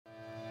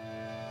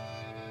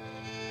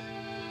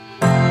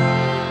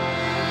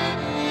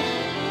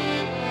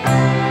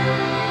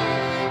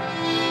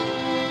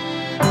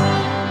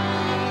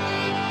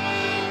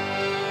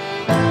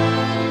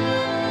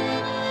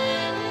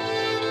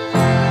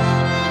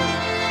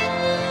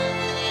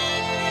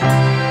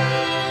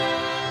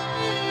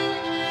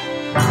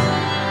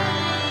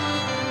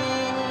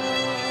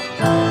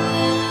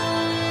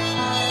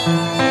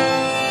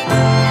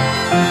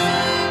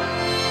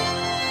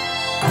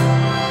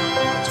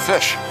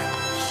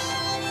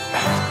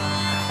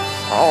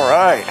All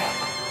right,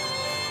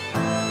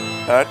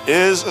 that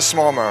is a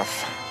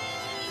smallmouth.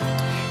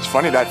 It's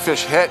funny, that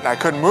fish hit and I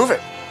couldn't move it.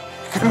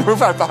 Couldn't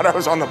move, I thought I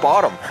was on the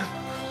bottom.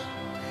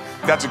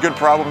 That's a good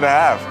problem to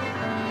have.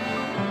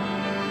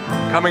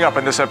 Coming up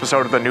in this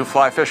episode of The New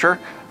Fly Fisher,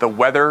 the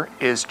weather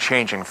is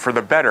changing. For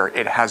the better,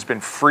 it has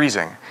been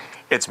freezing.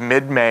 It's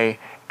mid-May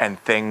and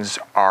things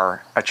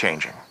are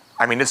a-changing.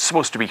 I mean, it's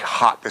supposed to be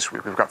hot this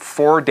week. We've got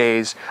 4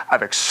 days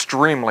of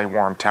extremely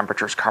warm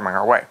temperatures coming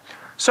our way.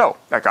 So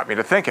that got me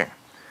to thinking,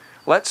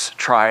 let's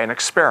try an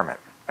experiment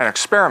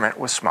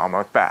with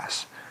smallmouth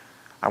bass.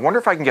 I wonder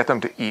if I can get them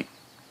to eat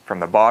from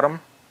the bottom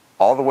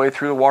all the way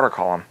through the water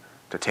column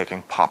to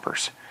taking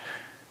poppers.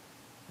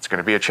 It's going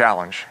to be a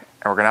challenge,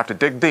 and we're going to have to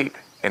dig deep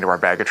into our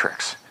bag of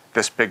tricks.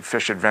 This big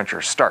fish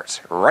adventure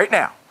starts right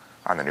now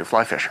on The New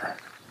Fly Fisher.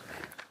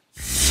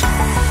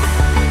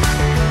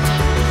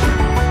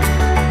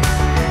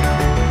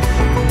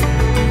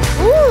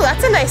 Ooh,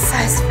 that's a nice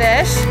sized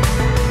fish.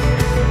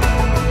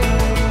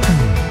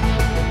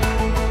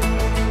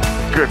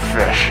 Good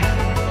fish.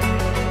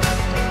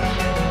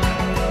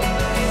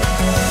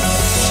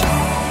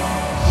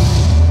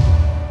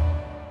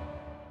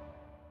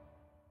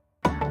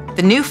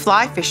 The New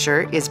Fly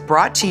Fisher is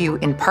brought to you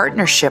in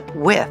partnership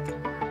with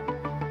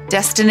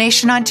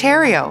Destination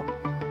Ontario,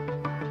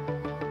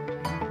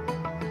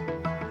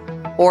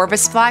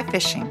 Orvis Fly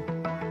Fishing,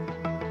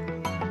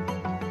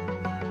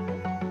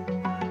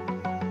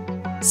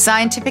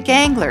 Scientific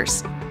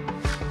Anglers,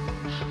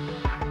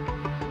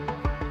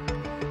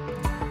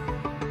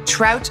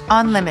 Trout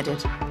Unlimited,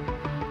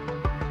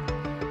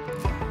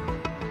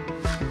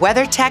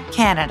 WeatherTech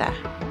Canada.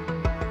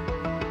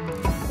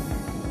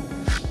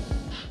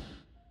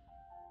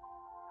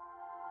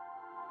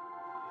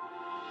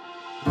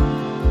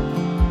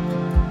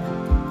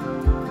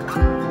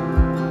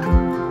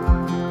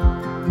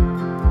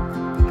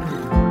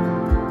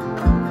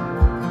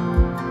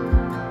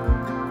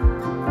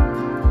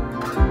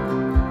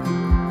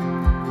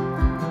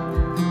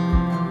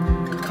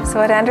 So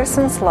at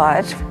Anderson's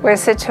Lodge, we're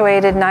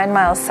situated 9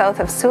 miles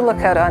south of Sioux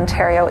Lookout,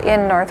 Ontario,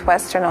 in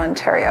northwestern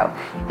Ontario,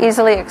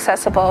 easily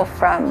accessible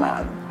from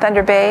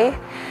Thunder Bay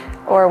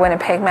or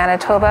Winnipeg,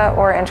 Manitoba,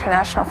 or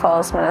International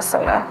Falls,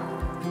 Minnesota.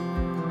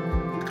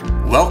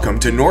 Welcome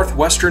to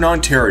northwestern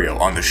Ontario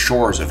on the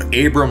shores of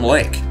Abram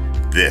Lake.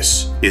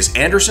 This is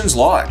Anderson's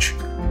Lodge.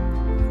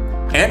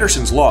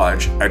 Anderson's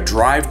Lodge, a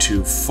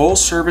drive-to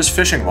full-service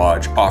fishing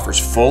lodge, offers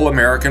full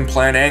American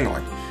plan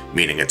angling,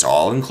 meaning it's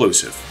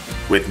all-inclusive.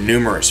 With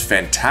numerous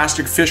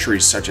fantastic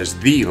fisheries such as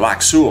the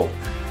Lac Sioux,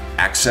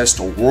 access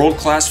to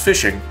world-class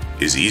fishing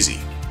is easy.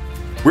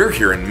 We're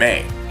here in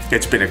May.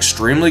 It's been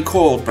extremely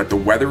cold, but the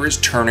weather is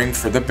turning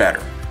for the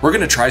better. We're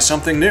going to try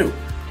something new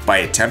by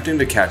attempting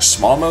to catch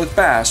smallmouth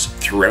bass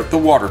throughout the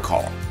water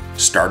column,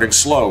 starting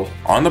slow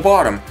on the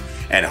bottom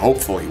and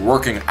hopefully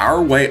working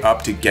our way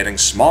up to getting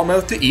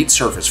smallmouth to eat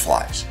surface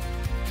flies.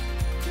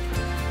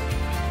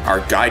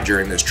 Our guide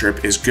during this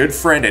trip is good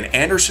friend and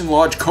Anderson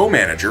Lodge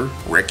co-manager,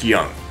 Rick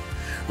Young.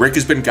 Rick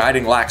has been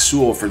guiding Lac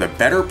Sioux for the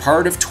better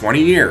part of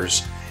 20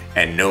 years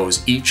and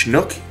knows each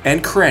nook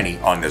and cranny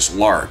on this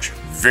large,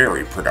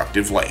 very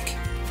productive lake.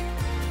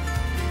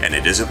 And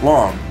it isn't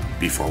long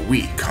before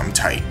we come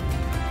tight.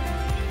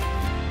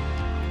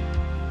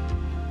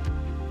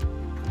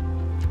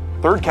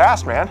 Third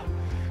cast, man.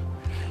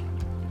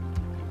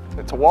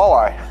 It's a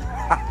walleye.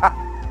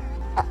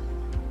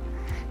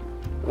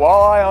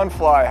 Walleye on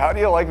fly. How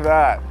do you like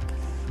that?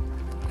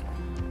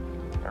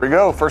 There we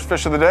go. First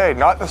fish of the day.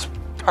 Not the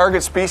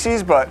target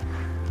species, but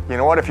you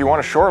know what? If you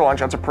want a shore lunch,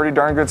 that's a pretty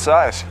darn good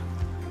size.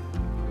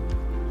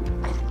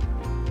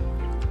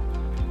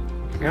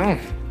 Oh,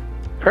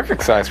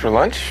 perfect size for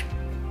lunch.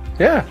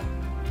 Yeah.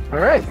 All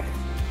right.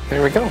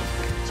 There we go.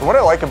 So what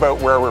I like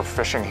about where we're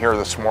fishing here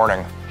this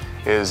morning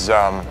is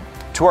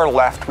to our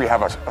left we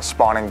have a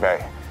spawning bay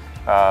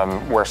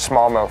where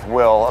smallmouth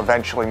will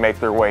eventually make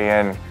their way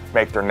in,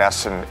 make their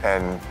nests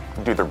and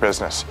do their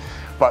business.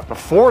 But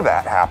before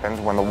that happens,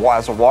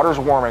 as the water's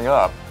warming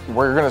up,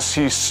 we're going to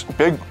see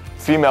big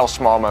female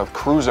smallmouth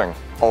cruising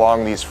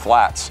along these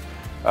flats,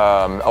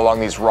 along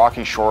these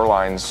rocky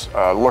shorelines,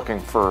 looking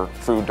for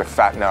food to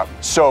fatten up.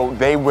 So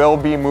they will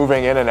be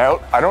moving in and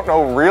out. I don't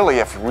know really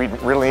if we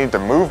really need to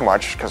move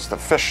much because the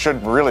fish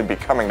should really be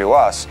coming to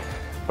us.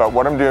 But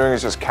what I'm doing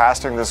is just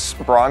casting this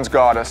bronze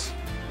goddess,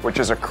 which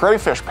is a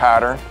crayfish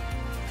pattern,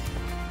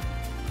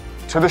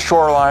 to the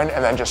shoreline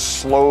and then just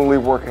slowly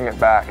working it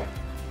back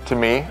to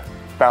me,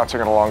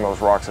 bouncing it along those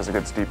rocks as it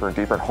gets deeper and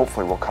deeper, and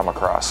hopefully we'll come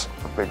across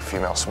a big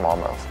female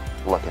smallmouth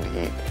looking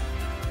to eat.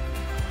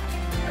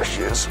 There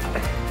she is.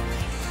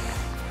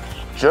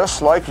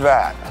 Just like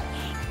that.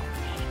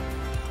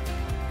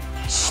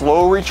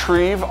 Slow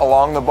retrieve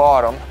along the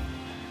bottom.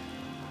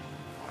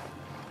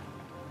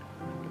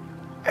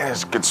 And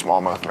it's a good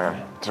smallmouth,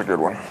 man. It's a good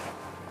one.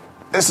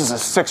 This is a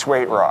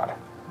 6-weight rod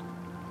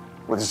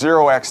with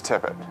 0x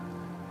tippet.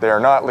 They are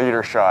not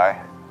leader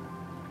shy.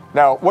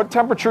 Now, what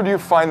temperature do you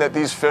find that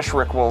these fish,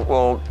 Rick,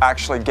 will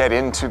actually get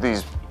into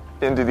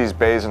these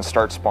bays and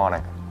start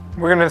spawning?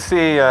 We're gonna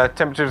see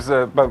temperatures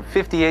about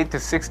 58 to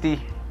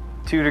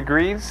 62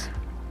 degrees.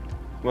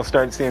 We'll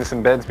start seeing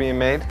some beds being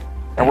made.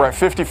 And we're at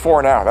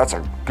 54 now. That's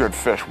a good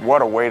fish.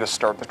 What a way to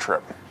start the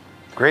trip.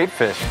 Great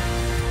fish.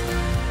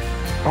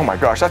 Oh my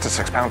gosh, that's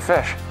a 6-pound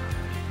fish.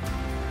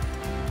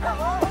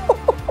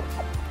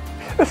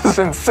 This is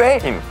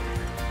insane.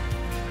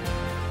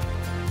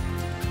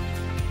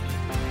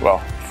 Well,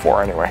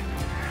 4 anyway.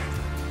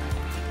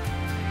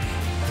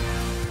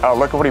 Oh,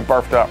 look at what he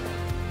barfed up.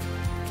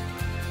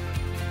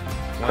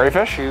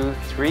 Crayfish? 1, 2,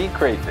 3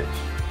 crayfish.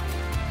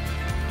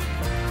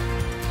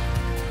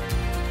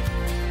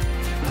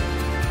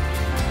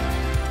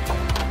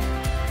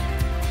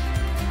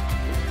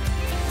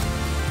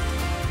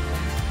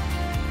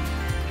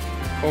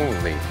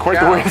 Holy Quite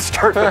cow. the way to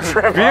start the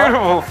trip.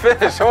 Beautiful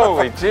fish.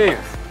 Holy jeez.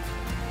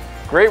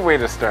 Great way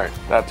to start.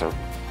 That's an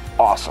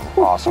awesome,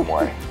 awesome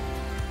way.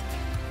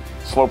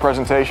 Slow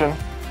presentation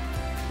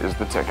is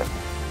the ticket.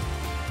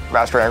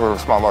 Master angler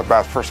with smallmouth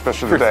bass, first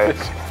fish of the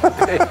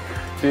day.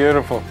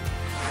 Beautiful.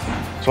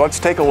 So let's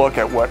take a look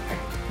at what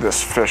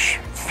this fish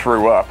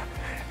threw up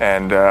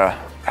and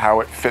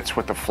how it fits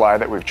with the fly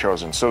that we've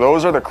chosen. So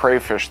those are the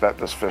crayfish that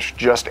this fish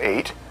just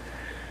ate.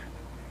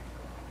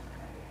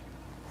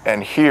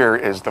 And here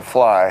is the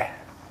fly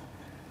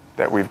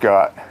that we've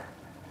got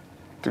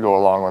to go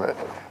along with it.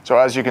 So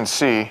as you can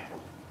see,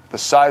 the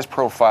size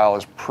profile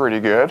is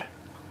pretty good.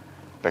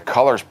 The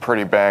color's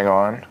pretty bang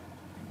on,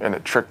 and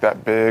it tricked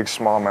that big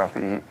smallmouth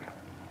to eat.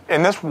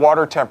 In this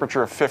water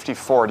temperature of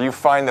 54, do you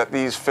find that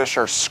these fish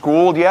are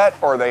schooled yet,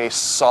 or are they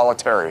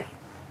solitary?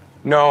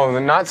 No,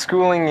 they're not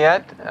schooling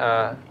yet.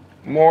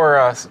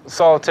 More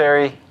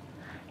solitary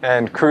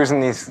and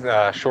cruising these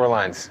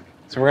shorelines.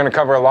 So we're going to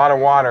cover a lot of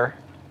water,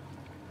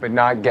 but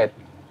not get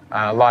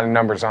a lot of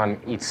numbers on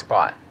each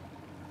spot.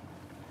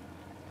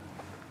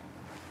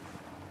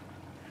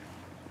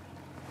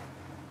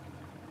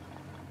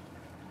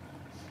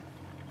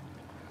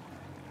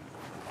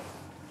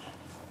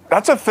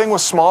 That's a thing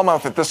with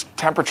smallmouth at this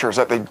temperature, is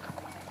that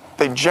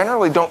they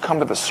generally don't come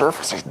to the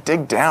surface. They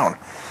dig down.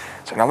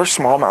 It's another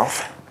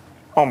smallmouth.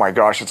 Oh my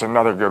gosh, it's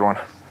another good one.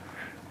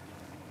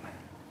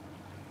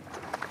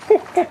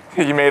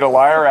 You made a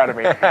liar out of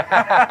me.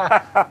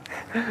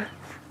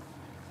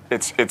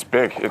 It's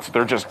big.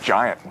 They're just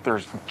giant.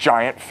 There's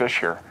giant fish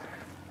here.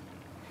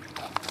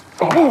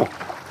 Oh,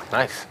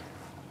 nice.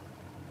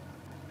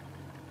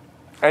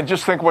 And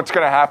just think what's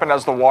going to happen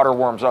as the water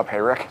warms up,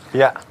 hey Rick?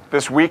 Yeah.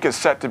 This week is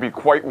set to be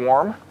quite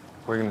warm.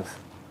 We're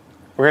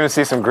gonna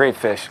see some great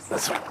fish.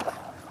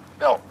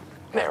 Oh,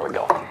 there we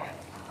go.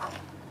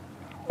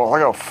 Oh,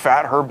 look how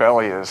fat her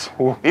belly is.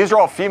 Ooh. These are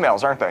all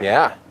females, aren't they?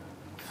 Yeah.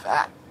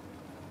 Fat.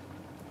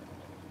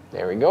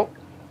 There we go.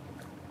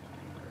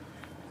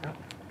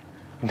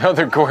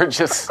 Another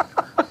gorgeous.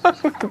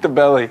 Look at the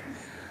belly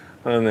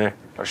on there.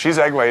 Oh, she's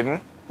egg laden.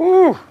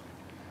 Woo!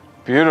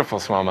 Beautiful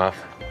smallmouth.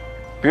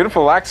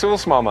 Beautiful Laxul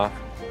smallmouth.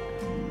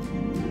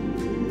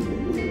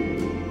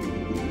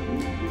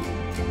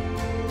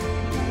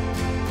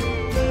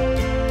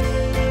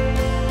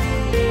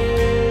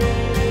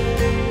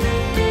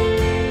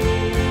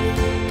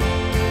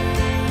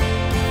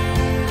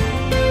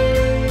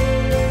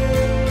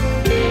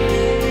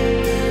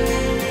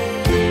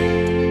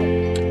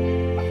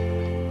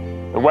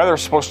 The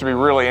weather's supposed to be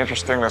really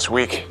interesting this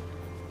week.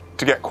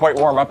 To get quite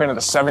warm, up into the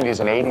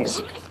 70s and 80s.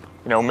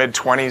 You know,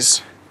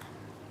 mid-20s,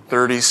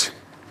 30s.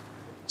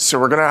 So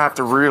we're gonna have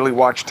to really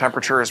watch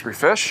temperature as we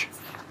fish.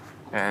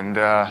 And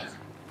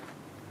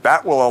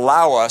that will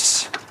allow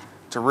us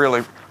to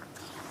really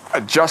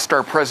adjust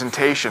our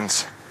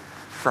presentations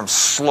from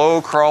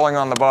slow crawling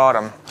on the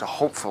bottom to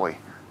hopefully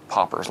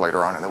poppers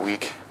later on in the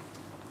week.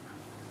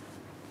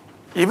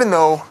 Even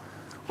though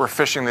we're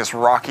fishing this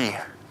rocky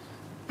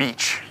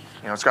beach,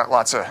 you know, it's got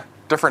lots of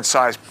different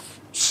size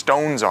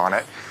stones on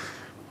it.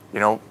 You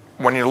know,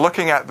 when you're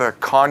looking at the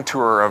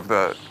contour of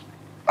the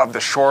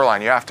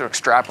shoreline, you have to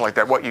extrapolate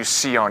that what you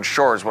see on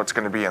shore is what's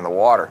going to be in the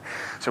water.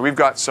 So we've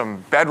got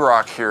some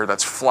bedrock here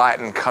that's flat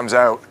and comes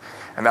out,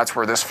 and that's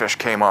where this fish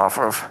came off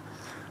of.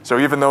 So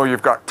even though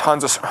you've got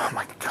tons of, oh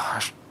my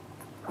gosh,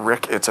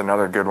 Rick, it's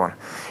another good one.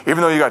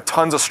 Even though you got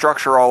tons of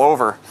structure all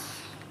over,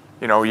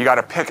 you know, you got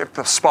to pick at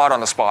the spot on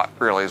the spot,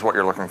 really, is what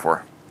you're looking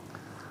for.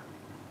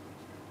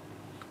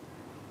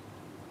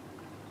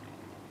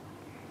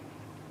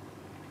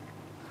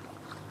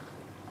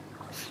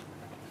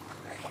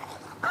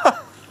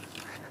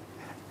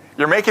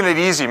 You're making it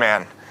easy,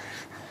 man.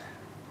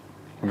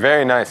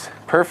 Very nice.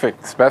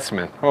 Perfect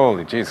specimen.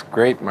 Holy jeez,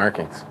 great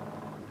markings.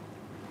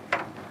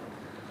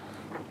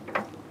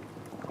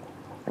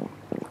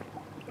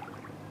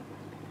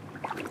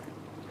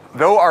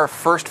 Though our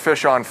first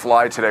fish on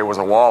fly today was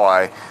a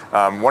walleye,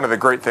 one of the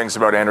great things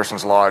about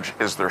Anderson's Lodge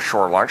is their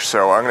shore lunch.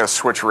 So I'm going to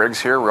switch rigs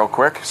here real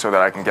quick so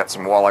that I can get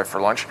some walleye for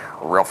lunch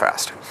real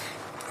fast.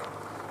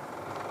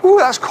 Ooh,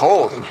 that's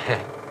cold.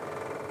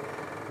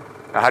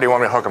 Now, how do you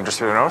want me to hook them? Just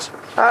through the nose?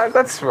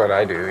 That's what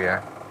I do,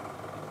 yeah.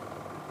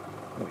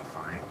 It'll be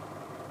fine.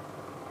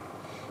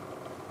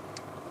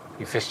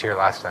 You fished here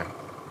last time.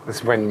 This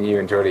is when you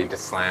and Jody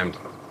just slammed.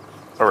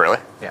 Oh, really?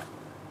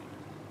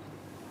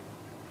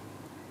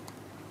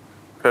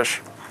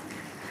 fish.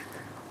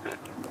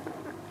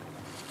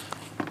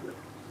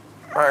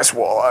 Nice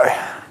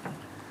walleye.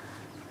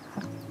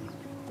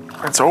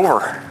 It's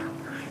over.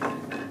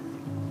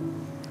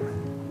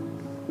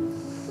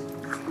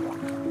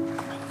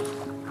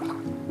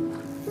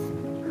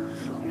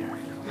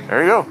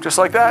 There you go, just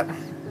like that.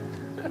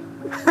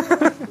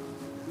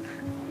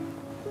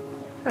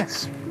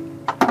 Nice.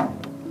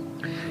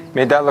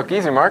 Made that look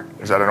easy, Mark.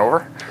 Is that an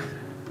over?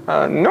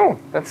 No,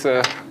 that's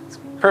a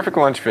perfect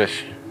lunch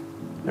fish.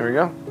 There we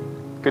go.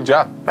 Good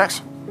job.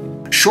 Thanks.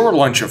 Shore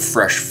lunch of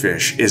fresh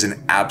fish is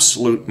an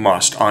absolute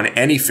must on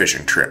any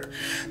fishing trip.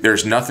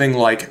 There's nothing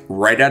like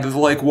right out of the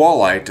lake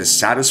walleye to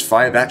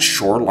satisfy that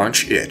shore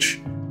lunch itch.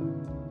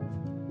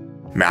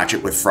 Match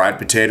it with fried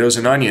potatoes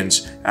and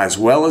onions, as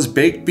well as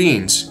baked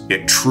beans,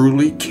 it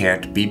truly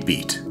can't be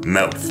beat.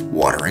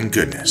 Mouth-watering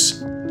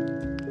goodness.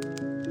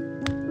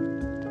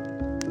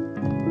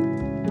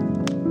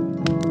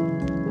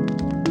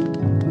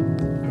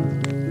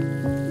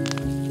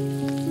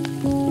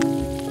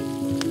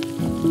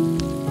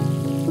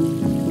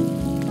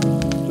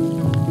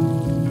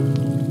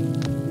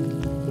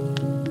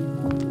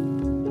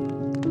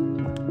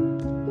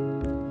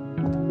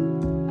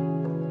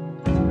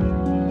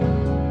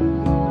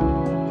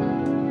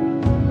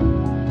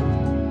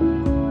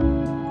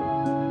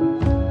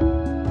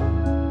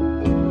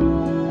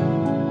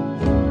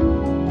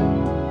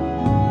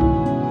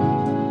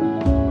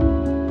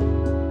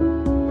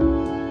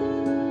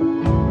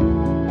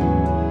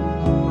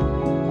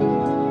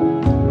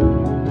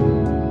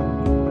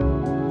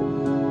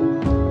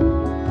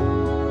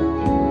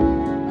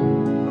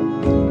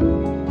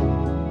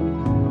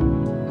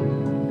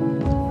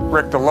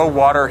 Rick, the low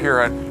water here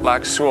at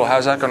Lac Sioux,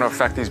 how's that going to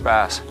affect these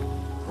bass?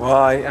 Well,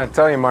 I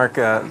tell you, Mark,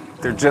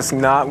 they're just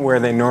not where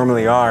they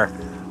normally are.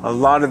 A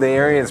lot of the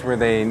areas where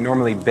they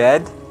normally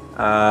bed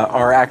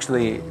are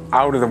actually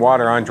out of the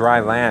water on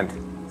dry land.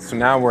 So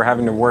now we're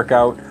having to work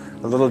out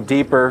a little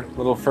deeper, a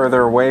little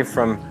further away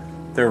from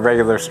their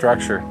regular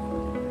structure.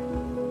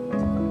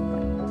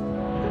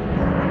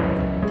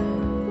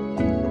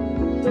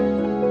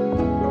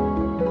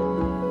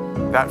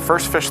 That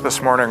first fish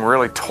this morning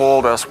really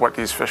told us what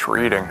these fish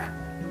were eating.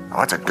 Oh,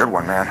 that's a good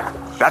one, man.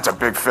 That's a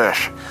big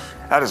fish.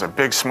 That is a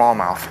big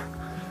smallmouth.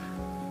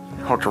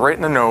 Hooked right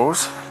in the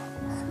nose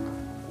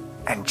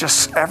and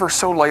just ever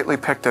so lightly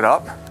picked it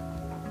up.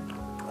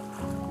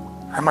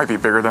 That might be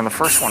bigger than the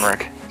first one,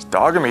 Rick. He's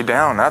dogging me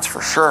down, that's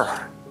for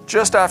sure.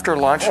 Just after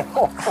lunch.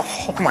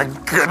 Oh my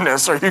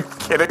goodness, are you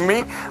kidding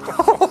me?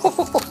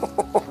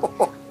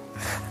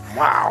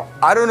 Wow.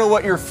 I don't know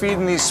what you're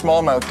feeding these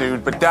smallmouth,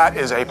 dude, but that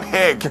is a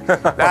pig.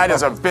 That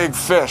is a big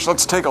fish.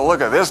 Let's take a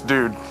look at this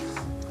dude.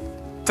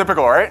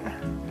 Typical, right?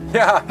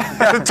 Yeah.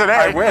 Today.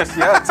 I wish.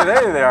 Yeah,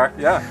 today they are.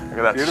 Yeah. Look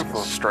at that.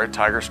 Beautiful. Striped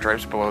tiger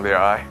stripes below the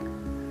eye.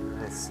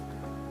 Nice.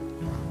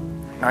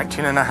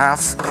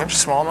 19.5-inch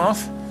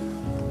smallmouth.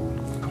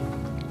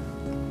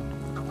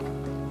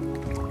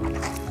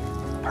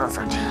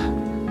 Perfect.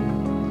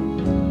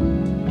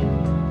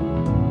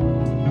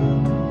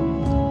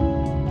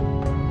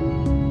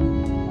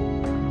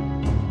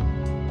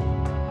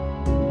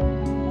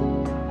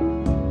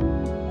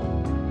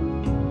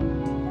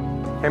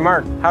 Hey,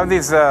 Mark, how have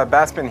these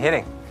bass been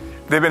hitting?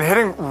 They've been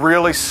hitting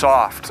really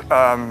soft,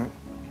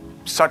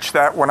 such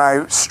that when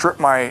I strip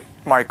my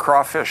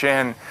crawfish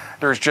in,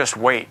 there's just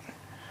weight.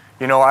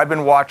 You know, I've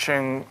been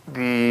watching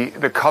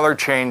the color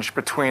change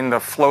between the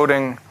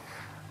floating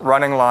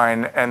running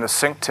line and the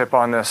sink tip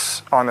on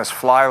this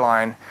fly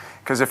line,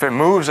 because if it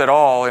moves at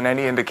all in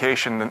any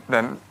indication,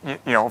 then you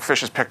know,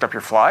 fish has picked up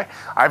your fly.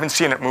 I haven't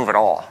seen it move at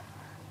all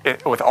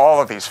with all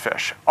of these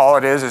fish. All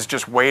it is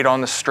just weight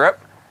on the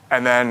strip,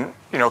 and then,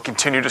 you know,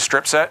 continue to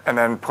strip set and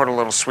then put a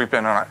little sweep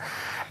in on it.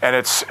 And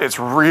it's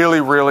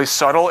really, really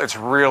subtle. It's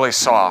really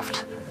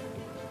soft.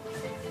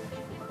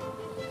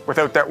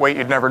 Without that weight,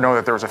 you'd never know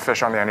that there was a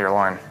fish on the end of your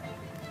line.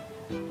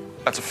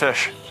 That's a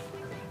fish.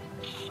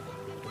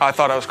 I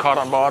thought I was caught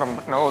on bottom,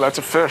 but no, that's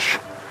a fish.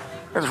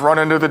 It's run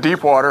into the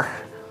deep water.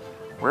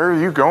 Where are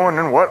you going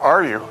and what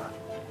are you?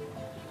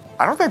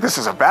 I don't think this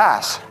is a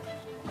bass.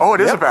 Oh,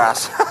 it is a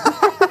bass.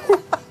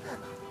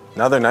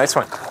 Another nice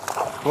one.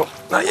 Well,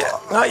 not yet,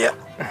 not yet.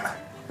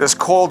 This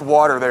cold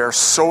water, they are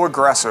so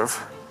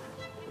aggressive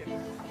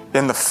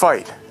in the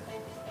fight.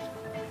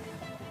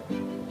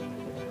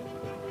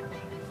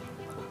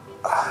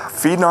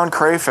 Feeding on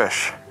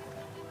crayfish.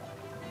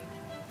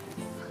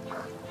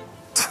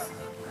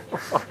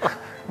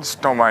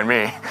 Just don't mind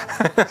me.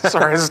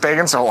 Sorry it's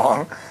taking so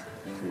long.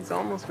 She's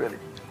almost ready.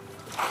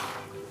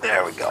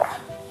 There we go.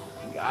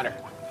 Got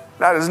her.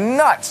 That is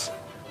nuts.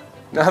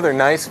 Another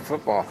nice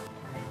football.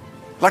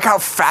 Look how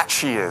fat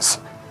she is.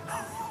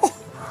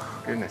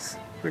 Goodness,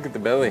 look at the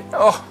belly.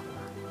 Oh,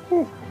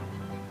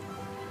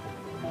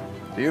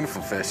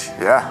 Beautiful fish.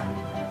 yeah,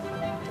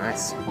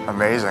 Nice.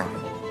 amazing.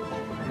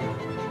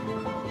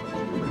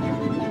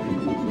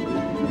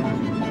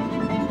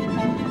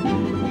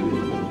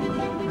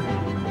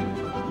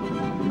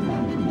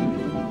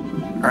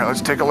 All right,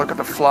 let's take a look at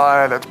the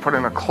fly that's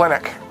putting a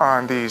clinic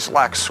on these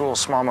Lac Seul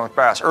smallmouth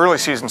bass, early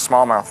season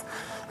smallmouth.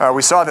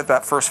 We saw that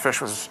that first fish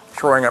was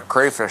throwing up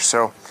crayfish,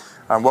 so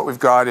what we've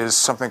got is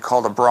something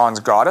called a bronze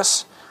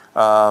goddess.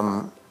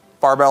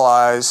 Barbell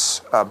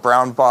eyes,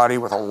 brown body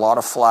with a lot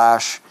of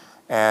flash,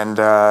 and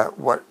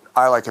what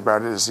I like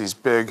about it is these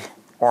big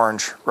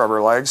orange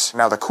rubber legs.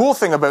 Now the cool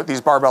thing about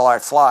these barbell eye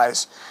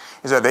flies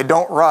is that they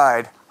don't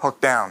ride hook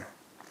down.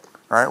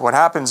 Right? What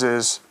happens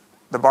is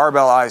the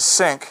barbell eyes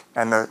sink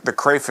and the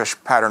crayfish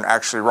pattern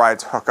actually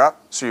rides hook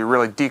up, so you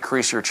really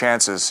decrease your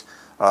chances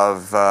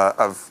of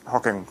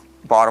hooking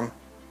bottom,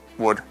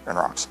 wood, and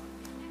rocks.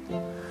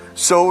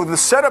 So the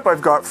setup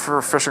I've got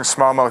for fishing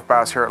smallmouth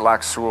bass here at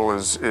Lac Seul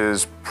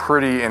is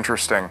pretty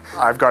interesting.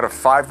 I've got a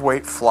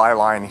 5-weight fly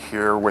line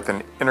here with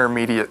an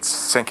intermediate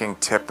sinking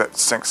tip that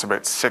sinks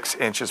about 6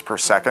 inches per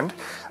second.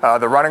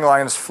 The running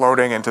line is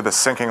floating into the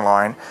sinking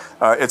line.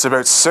 It's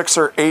about 6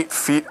 or 8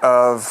 feet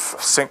of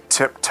sink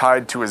tip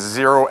tied to a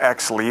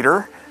 0x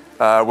leader,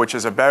 which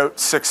is about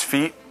 6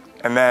 feet.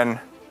 And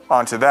then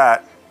onto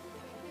that,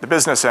 the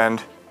business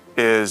end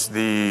is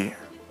the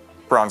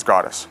bronze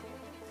goddess.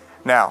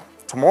 Now,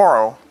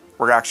 tomorrow,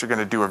 we're actually going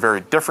to do a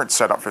very different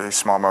setup for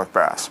these smallmouth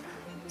bass.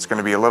 It's going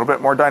to be a little bit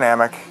more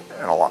dynamic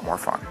and a lot more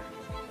fun.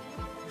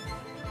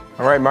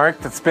 All right, Mark,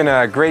 it's been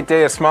a great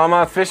day of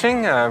smallmouth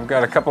fishing. I've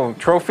got a couple of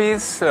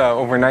trophies,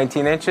 over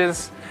 19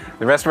 inches.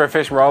 The rest of our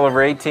fish were all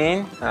over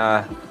 18.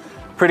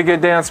 Pretty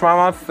good day on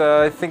smallmouth.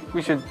 I think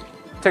we should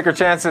take our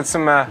chance at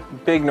some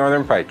big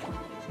northern pike.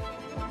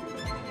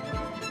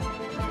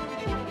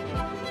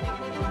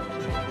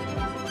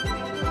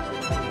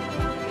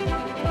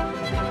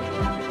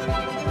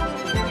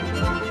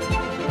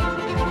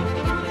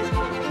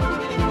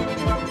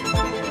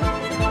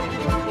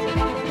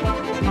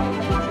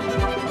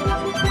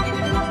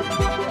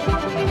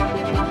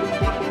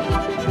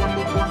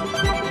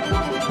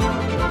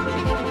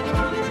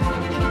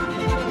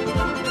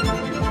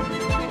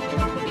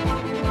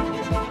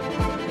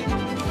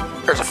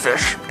 There's a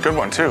fish, good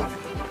one too.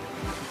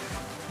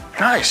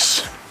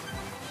 Nice.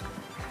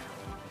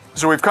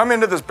 So we've come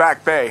into this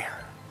back bay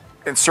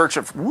in search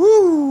of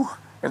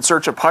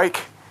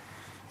pike,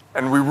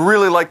 and we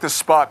really like this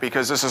spot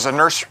because this is a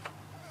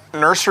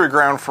nursery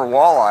ground for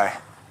walleye.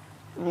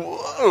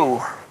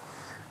 Whoa.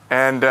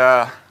 And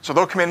so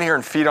they'll come in here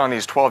and feed on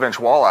these 12-inch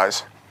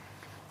walleyes,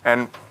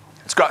 and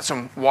it's got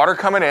some water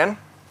coming in,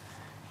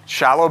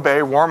 shallow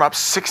bay, warm up,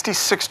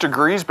 66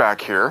 degrees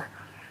back here.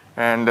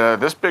 And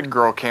this big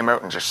girl came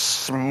out and just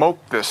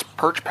smoked this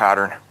perch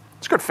pattern.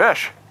 It's a good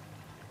fish.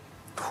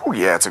 Oh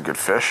yeah, it's a good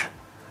fish.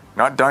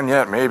 Not done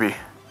yet, maybe.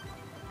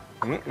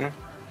 I'll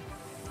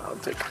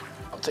take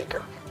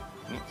her.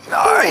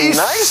 Nice! Ooh,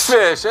 nice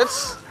fish.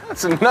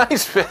 That's a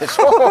nice fish.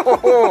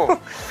 Oh,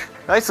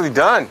 nicely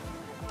done.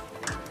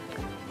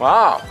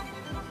 Wow.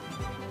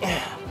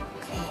 Yeah.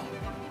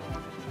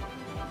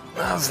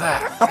 How's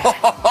that?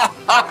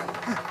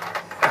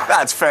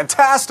 That's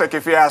fantastic,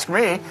 if you ask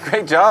me.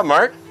 Great job,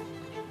 Mark.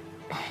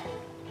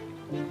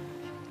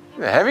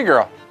 A heavy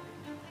girl.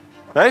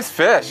 Nice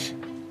fish.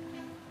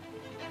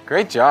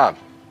 Great job.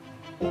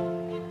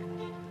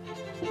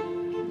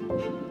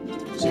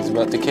 She's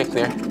about to kick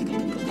there.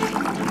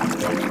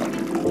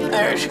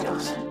 There she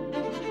goes.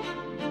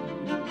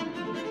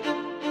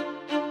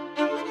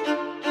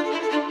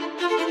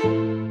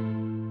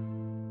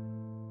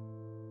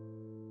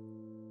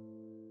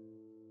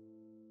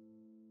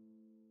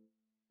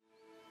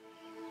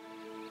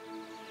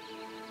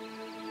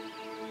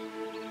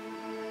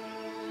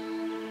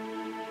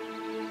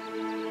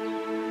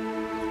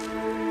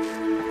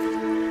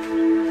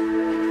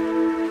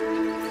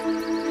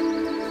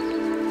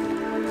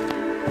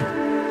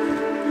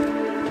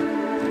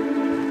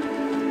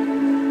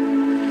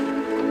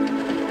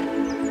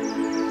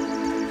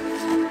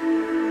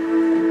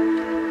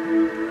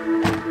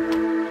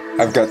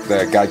 I've got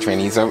the guide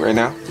trainees out right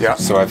now. Yeah.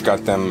 So I've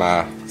got them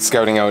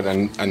scouting out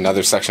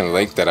another section of the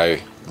lake that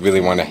I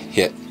really want to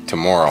hit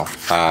tomorrow.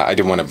 I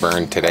didn't want to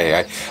burn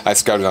today. I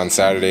scouted on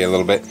Saturday a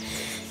little bit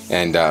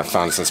and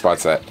found some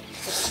spots that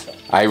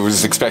I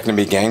was expecting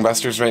to be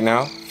gangbusters right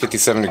now.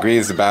 57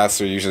 degrees, the bass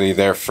are usually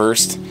there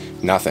first.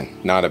 Nothing,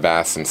 not a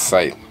bass in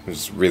sight. It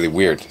was really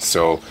weird.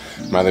 So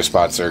my other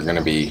spots are going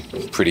to be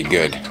pretty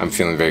good. I'm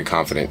feeling very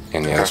confident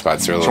in the other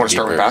spots. They're a little deeper.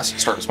 So you want to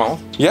start with bass? Start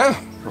with smallmouth?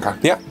 Yeah. Okay.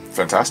 Yeah.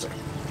 Fantastic.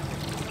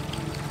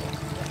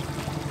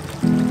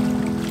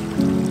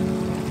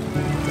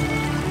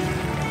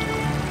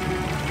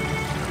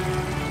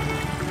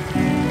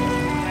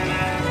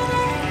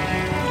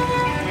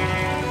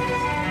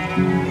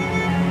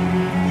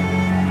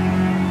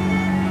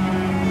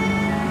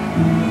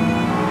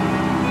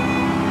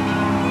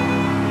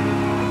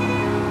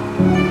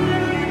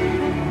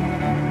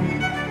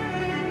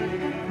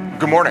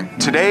 Good morning.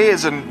 Today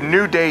is a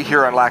new day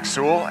here on Lac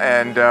Seul,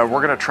 and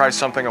we're going to try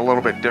something a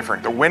little bit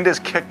different. The wind has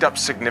kicked up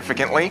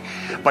significantly,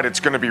 but it's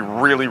going to be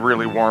really,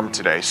 really warm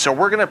today. So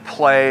we're going to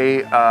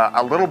play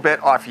a little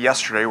bit off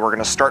yesterday. We're going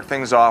to start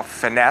things off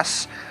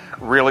finesse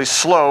really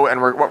slow,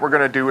 and what we're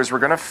going to do is we're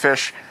going to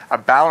fish a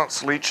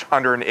balance leech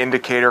under an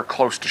indicator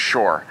close to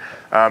shore,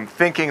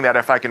 thinking that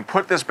if I can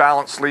put this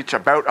balance leech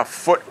about a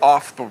foot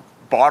off the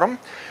bottom,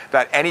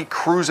 that any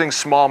cruising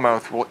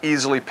smallmouth will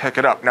easily pick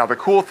it up. Now, the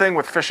cool thing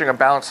with fishing a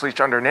balance leech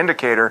under an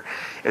indicator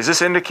is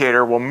this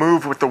indicator will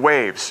move with the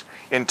waves,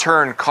 in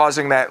turn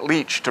causing that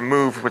leech to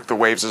move with the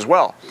waves as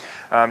well.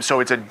 So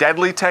it's a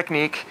deadly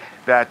technique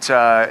that,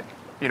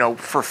 you know,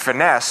 for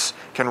finesse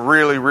can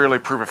really, really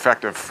prove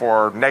effective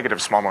for negative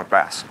smallmouth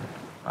bass.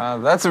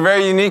 That's a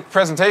very unique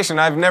presentation.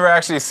 I've never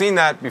actually seen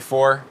that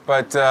before,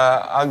 but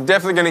I'm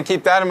definitely going to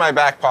keep that in my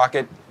back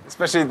pocket,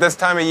 especially at this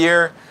time of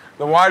year.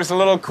 The water's a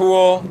little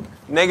cool,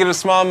 negative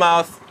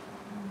smallmouth.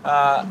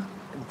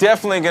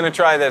 Definitely going to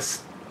try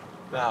this.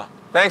 Now,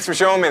 thanks for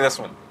showing me this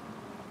one.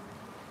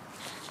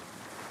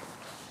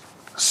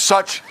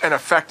 Such an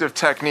effective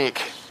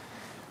technique.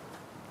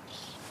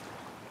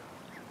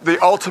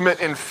 The ultimate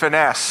in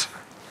finesse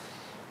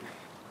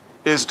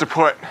is to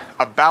put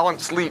a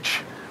balanced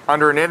leech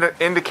under an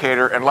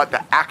indicator and let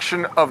the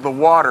action of the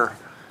water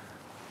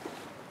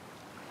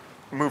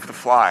move the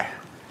fly.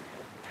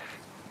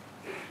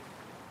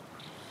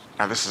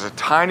 Now this is a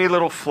tiny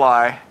little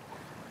fly,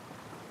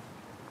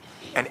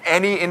 and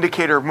any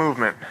indicator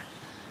movement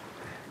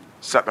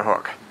set the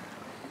hook.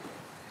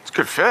 It's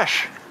good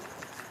fish.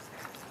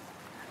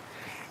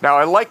 Now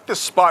I like this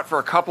spot for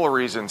a couple of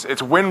reasons.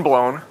 It's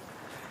windblown,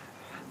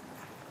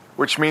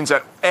 which means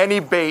that any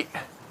bait,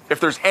 if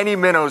there's any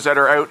minnows that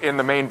are out in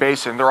the main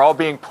basin, they're all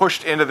being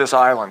pushed into this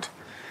island.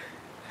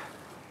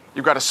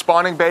 You've got a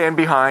spawning bay in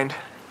behind,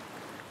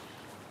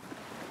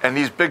 and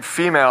these big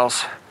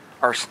females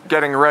are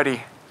getting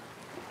ready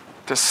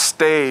to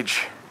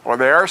stage, or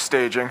they are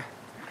staging,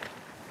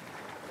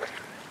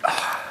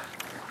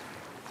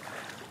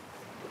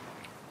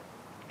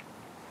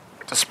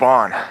 to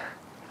spawn.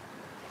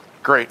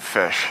 Great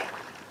fish.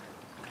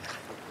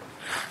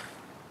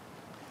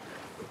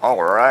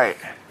 All right,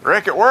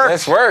 Rick, it worked.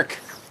 Nice work.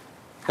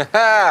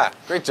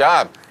 Great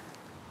job.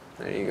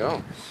 There you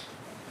go.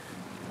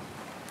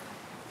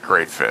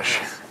 Great fish.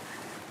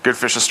 Good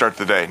fish to start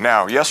the day.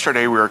 Now,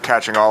 yesterday we were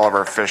catching all of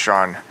our fish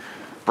on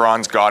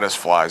bronze goddess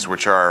flies,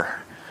 which are,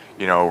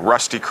 you know,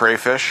 rusty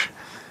crayfish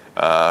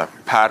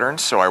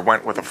patterns. So I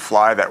went with a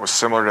fly that was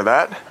similar to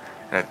that,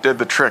 and it did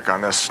the trick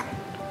on this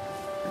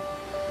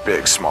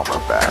big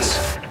smallmouth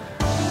bass.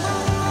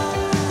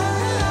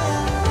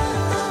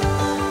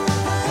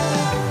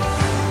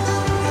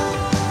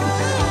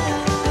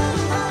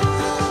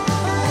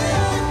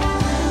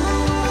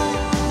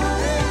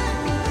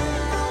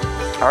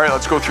 All right,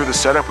 let's go through the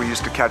setup. We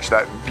used to catch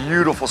that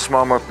beautiful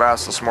smallmouth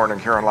bass this morning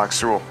here on Lac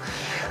Sioux.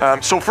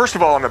 So first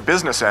of all, on the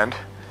business end,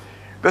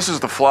 this is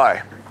the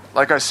fly.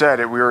 Like I said,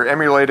 we were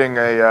emulating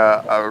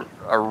a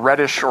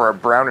reddish or a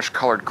brownish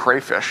colored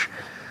crayfish.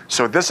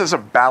 So this is a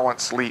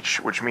balanced leech,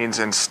 which means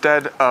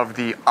instead of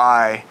the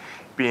eye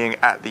being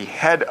at the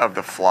head of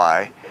the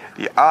fly,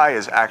 the eye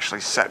is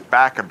actually set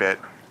back a bit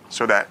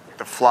so that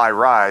the fly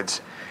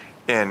rides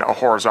in a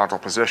horizontal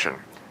position.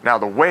 Now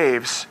the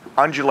waves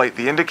undulate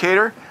the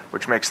indicator,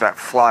 which makes that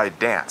fly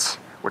dance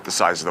with the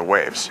size of the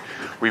waves.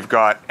 We've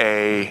got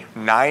a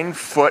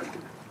 9-foot,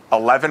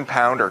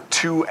 11-pound or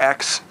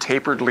 2X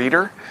tapered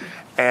leader,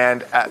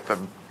 and at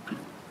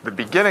the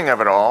beginning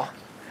of it all,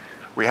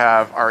 we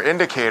have our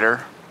indicator,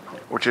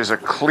 which is a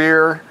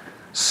clear,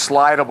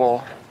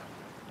 slidable,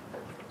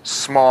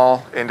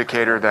 small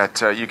indicator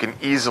that you can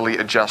easily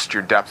adjust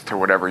your depth to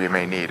whatever you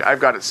may need.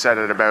 I've got it set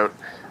at about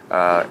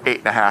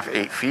 8.5,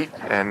 8 feet,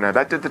 and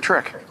that did the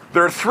trick.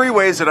 There are 3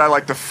 ways that I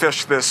like to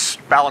fish this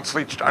balanced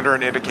leech under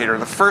an indicator.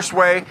 The first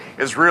way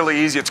is really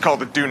easy. It's called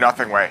the do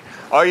nothing way.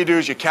 All you do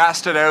is you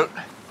cast it out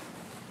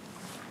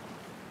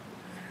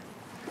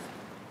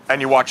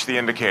and you watch the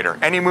indicator.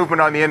 Any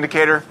movement on the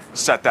indicator,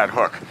 set that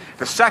hook.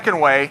 The second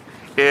way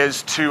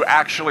is to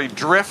actually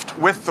drift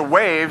with the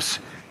waves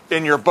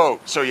in your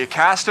boat. So you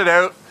cast it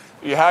out,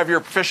 you have your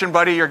fishing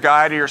buddy, your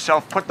guide, or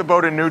yourself put the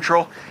boat in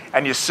neutral,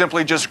 and you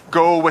simply just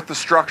go with the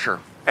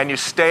structure. And you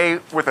stay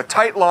with a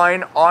tight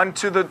line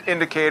onto the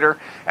indicator,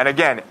 and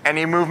again,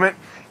 any movement,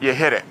 you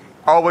hit it.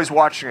 Always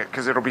watching it,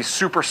 because it'll be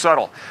super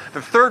subtle.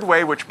 The third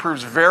way, which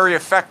proves very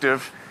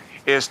effective,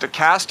 is to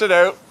cast it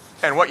out,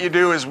 and what you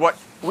do is what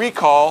we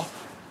call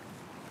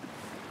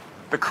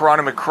the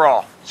chironomic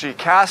crawl. So you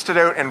cast it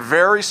out, and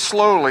very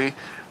slowly,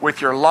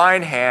 with your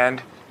line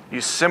hand, you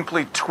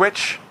simply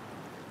twitch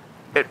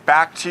it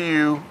back to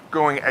you,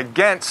 going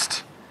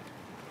against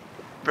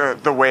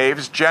the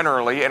waves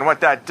generally, and what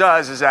that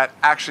does is that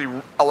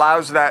actually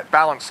allows that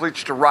balanced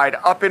leech to ride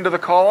up into the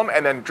column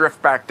and then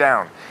drift back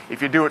down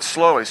if you do it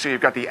slowly. So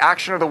you've got the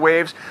action of the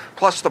waves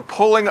plus the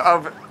pulling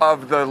of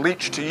the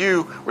leech to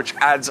you, which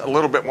adds a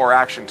little bit more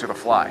action to the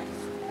fly.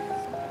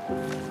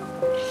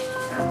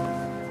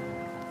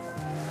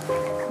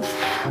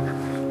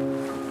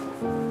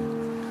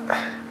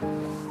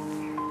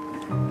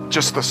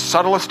 Just the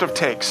subtlest of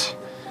takes,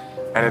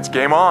 and it's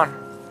game on.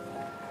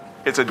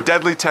 It's a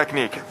deadly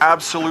technique,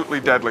 absolutely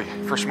deadly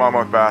for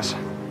smallmouth bass.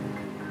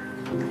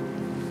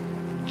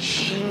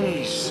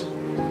 Jeez.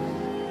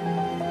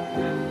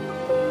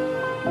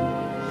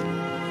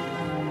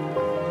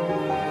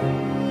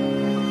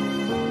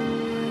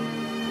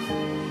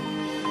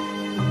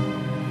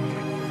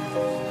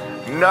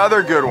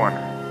 Another good one.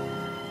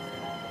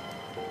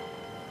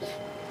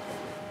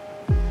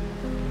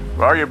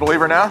 Well, are you a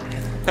believer now?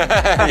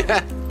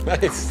 Yeah,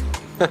 nice.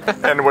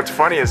 And what's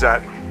funny is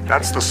that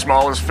that's the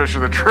smallest fish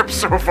of the trip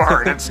so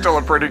far, and it's still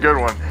a pretty good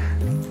one.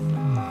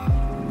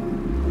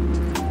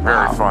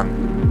 Very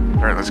fun.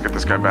 All right, let's get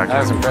this guy back.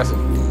 That was impressive.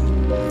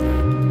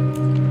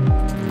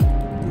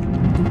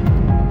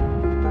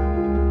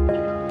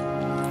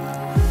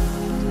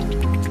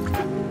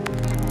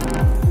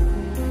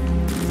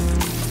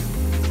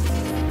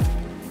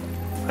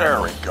 There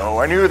we go.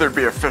 I knew there'd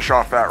be a fish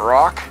off that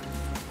rock.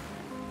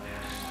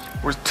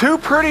 It was too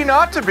pretty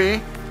not to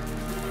be.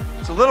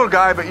 It's a little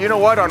guy, but you know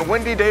what? On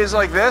windy days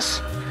like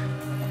this,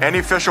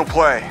 any fish will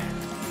play.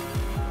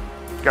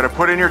 Got to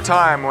put in your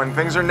time. When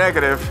things are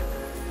negative,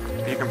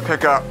 you can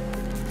pick up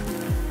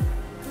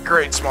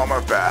great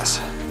smallmouth bass.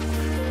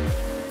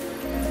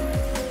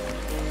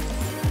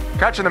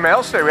 Catching the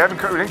males today. We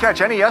didn't catch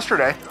any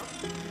yesterday.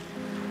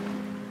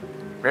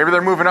 Maybe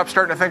they're moving up,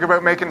 starting to think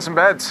about making some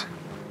beds.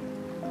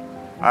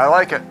 I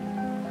like it.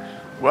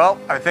 Well,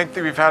 I think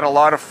that we've had a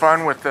lot of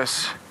fun with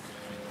this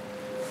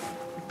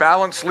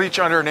balanced leech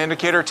under an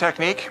indicator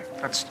technique.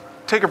 Let's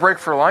take a break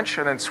for lunch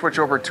and then switch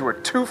over to a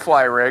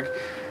 2-fly rig.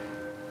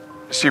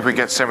 See if we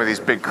get some of these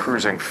big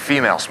cruising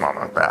female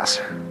smallmouth bass.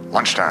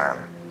 Lunchtime.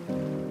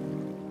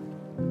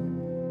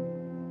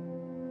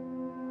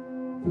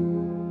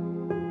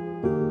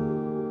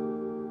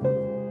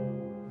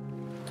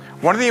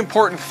 One of the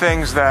important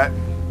things that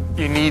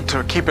you need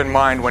to keep in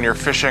mind when you're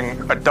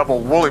fishing a double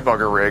woolly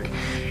bugger rig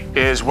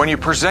is when you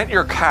present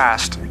your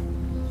cast,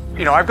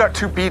 you know, I've got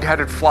 2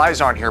 bead-headed flies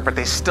on here, but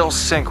they still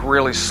sink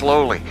really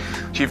slowly.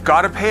 So you've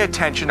got to pay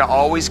attention to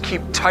always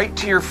keep tight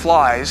to your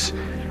flies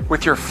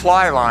with your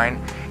fly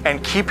line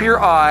and keep your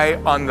eye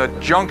on the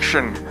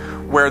junction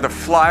where the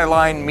fly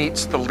line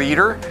meets the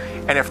leader.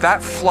 And if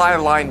that fly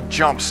line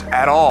jumps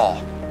at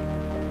all,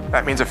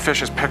 that means a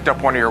fish has picked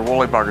up one of your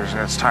woolly buggers and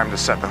it's time to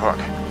set the hook.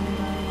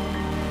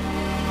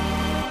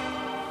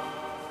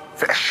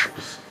 Fish.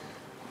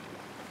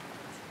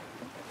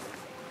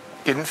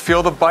 Didn't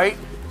feel the bite,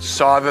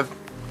 saw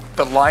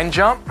the line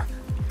jump,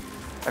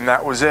 and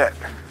that was it.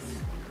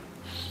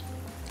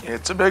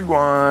 It's a big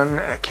one,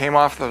 and it came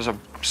off, there's a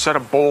set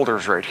of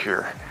boulders right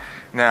here.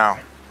 Now,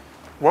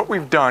 what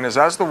we've done is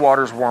as the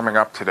water's warming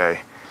up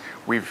today,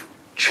 we've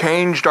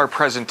changed our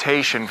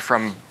presentation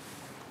from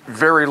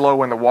very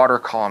low in the water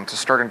column to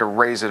starting to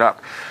raise it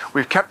up.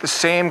 We've kept the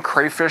same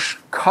crayfish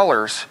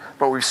colors,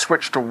 but we've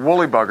switched to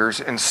woolly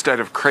buggers instead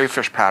of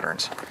crayfish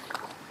patterns.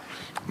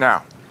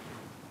 Now,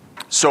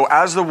 so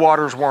as the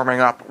water's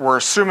warming up, we're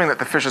assuming that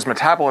the fish's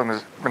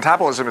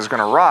metabolism is going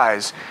to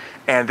rise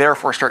and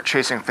therefore start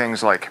chasing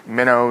things like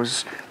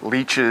minnows,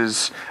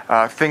 leeches,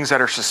 things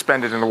that are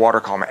suspended in the water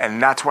column.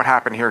 And that's what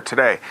happened here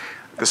today,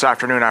 this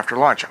afternoon after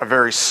lunch. A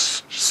very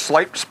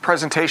slight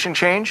presentation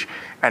change,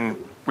 and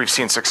we've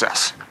seen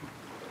success.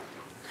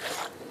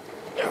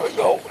 There we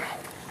go.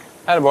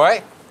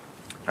 Attaboy.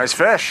 Nice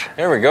fish.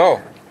 There we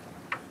go.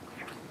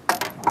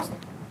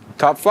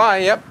 Top fly,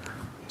 yep.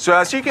 So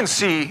as you can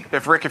see,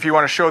 if you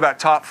want to show that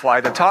top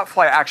fly, the top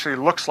fly actually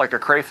looks like a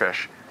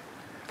crayfish,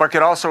 but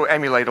could also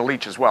emulate a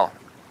leech as well.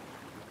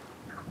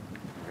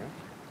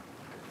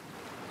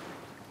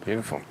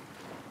 Beautiful.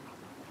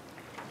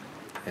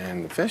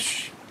 And the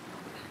fish.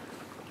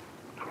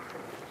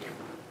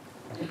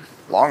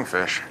 Long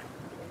fish.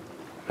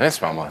 Nice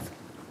smallmouth.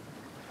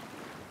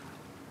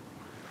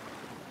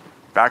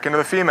 Back into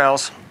the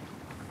females.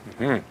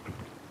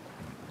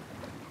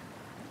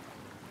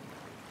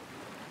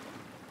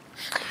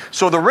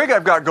 So the rig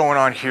I've got going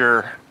on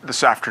here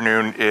this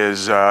afternoon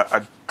is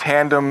a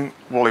tandem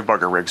woolly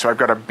bugger rig. So I've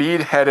got a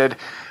bead-headed,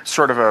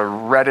 sort of a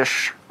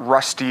reddish,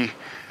 rusty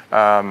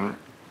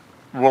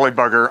woolly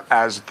bugger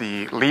as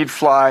the lead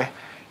fly,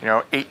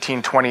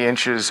 18, 20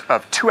 inches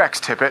of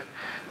 2X tippet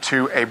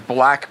to a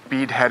black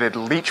bead-headed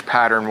leech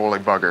pattern woolly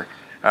bugger.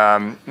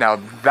 Now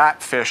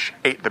that fish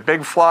ate the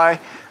big fly,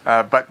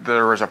 but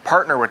there was a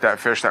partner with that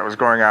fish that was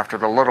going after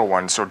the little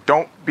one. So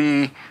don't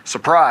be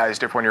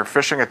surprised if when you're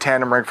fishing a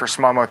tandem rig for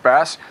smallmouth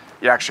bass,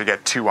 you actually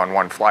get 2 on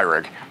 1 fly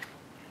rig.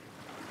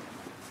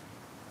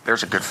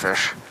 There's a good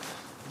fish.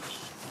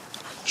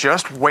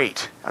 Just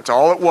weight. That's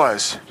all it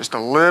was. Just a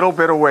little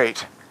bit of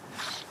weight.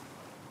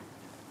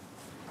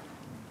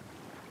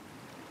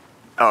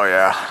 Oh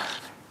yeah.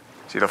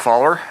 See the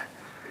follower?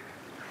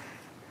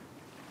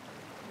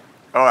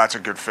 Oh, that's a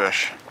good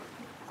fish.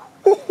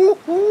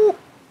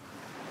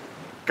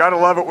 Gotta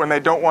love it when they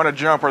don't want to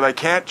jump or they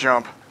can't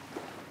jump.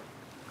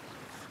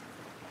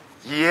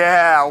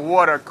 Yeah,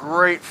 what a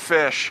great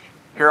fish.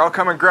 Here, I'll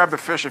come and grab the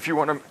fish if you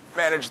want to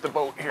manage the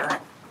boat here.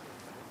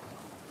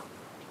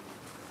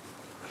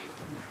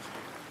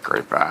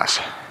 Great bass.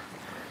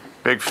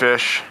 Big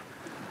fish,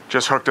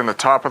 just hooked in the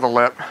top of the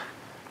lip.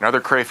 Another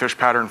crayfish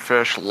pattern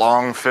fish,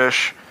 long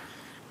fish.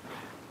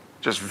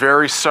 Just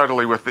very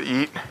subtly with the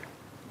eat.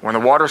 When the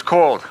water's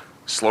cold,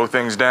 slow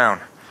things down.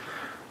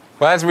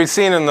 Well, as we've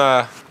seen in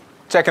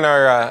checking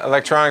our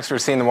electronics, we're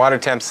seeing the water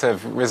temps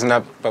have risen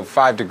up about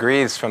 5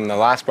 degrees from the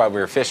last spot we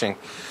were fishing.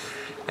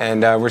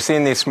 And we're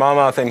seeing these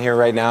smallmouth in here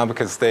right now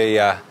because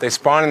they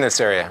spawn in this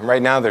area.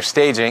 Right now they're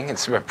staging.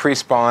 It's a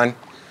pre-spawn.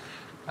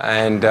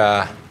 And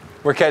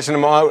we're catching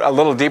them out a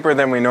little deeper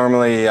than we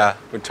normally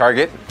would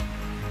target.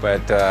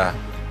 But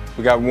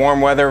we got warm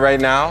weather right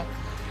now,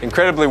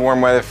 incredibly warm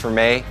weather for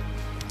May.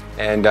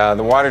 And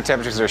the water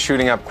temperatures are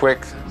shooting up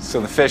quick, so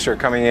the fish are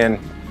coming in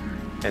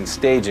and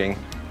staging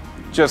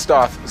just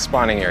off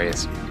spawning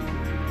areas.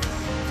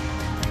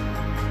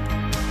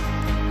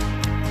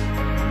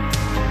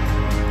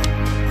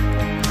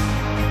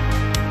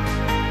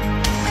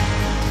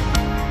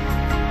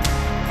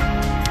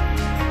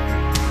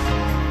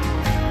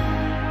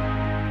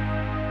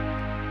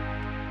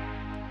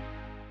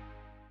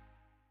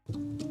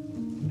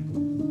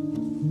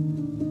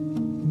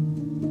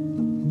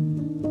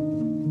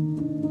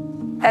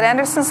 At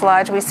Anderson's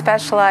Lodge, we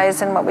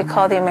specialize in what we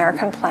call the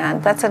American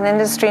plan. That's an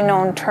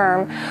industry-known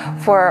term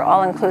for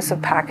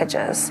all-inclusive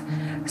packages.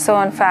 So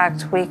in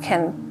fact, we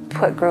can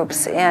put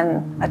groups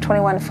in a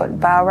 21-foot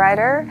bow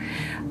rider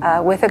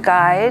with a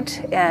guide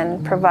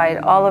and provide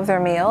all of their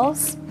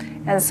meals.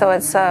 And so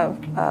it's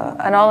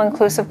an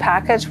all-inclusive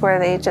package where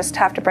they just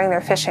have to bring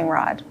their fishing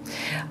rod.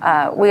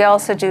 We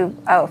also do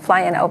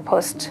fly-in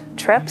outpost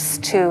trips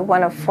to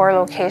one of 4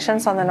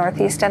 locations on the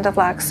northeast end of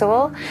Lac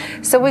Sewell.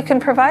 So we can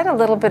provide a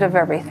little bit of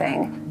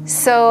everything.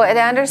 So at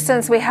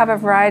Anderson's, we have a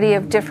variety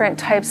of different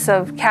types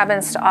of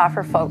cabins to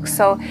offer folks.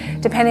 So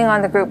depending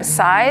on the group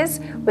size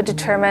would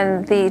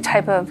determine the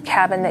type of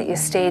cabin that you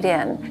stayed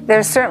in.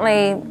 They're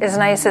certainly as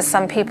nice as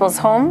some people's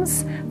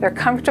homes. They're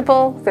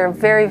comfortable, they're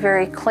very,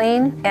 very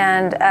clean,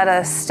 and at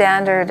a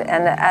standard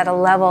and at a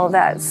level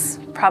that's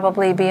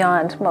probably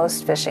beyond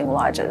most fishing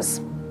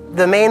lodges.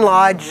 The main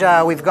lodge,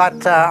 we've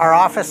got our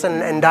office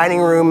and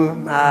dining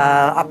room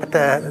up at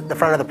the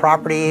front of the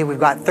property. We've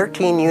got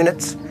 13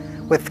 units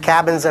with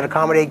cabins that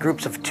accommodate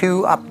groups of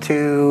 2 up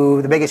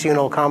to the biggest unit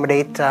will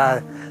accommodate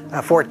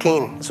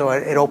 14. So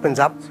it opens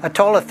up. A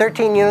total of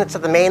 13 units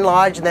at the main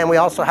lodge, and then we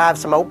also have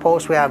some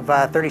outposts. We have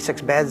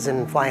 36 beds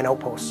in flying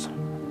outposts.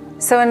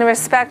 So in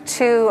respect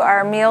to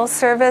our meal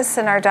service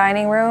in our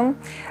dining room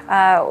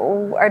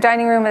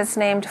is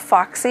named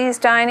Foxy's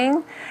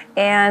Dining,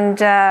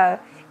 and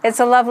it's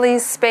a lovely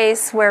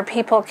space where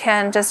people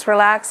can just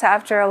relax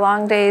after a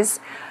long day's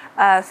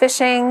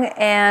fishing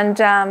and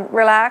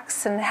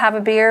relax and have a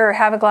beer or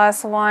have a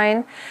glass of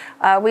wine.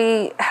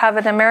 We have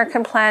an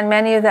American plan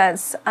menu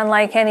that's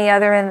unlike any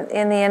other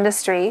in the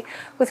industry,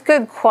 with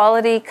good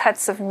quality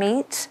cuts of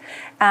meat,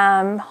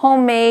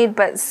 homemade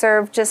but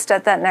served just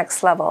at that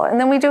next level. And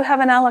then we do have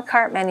an a la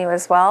carte menu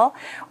as well,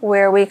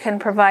 where we can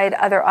provide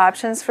other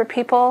options for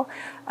people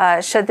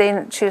should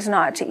they choose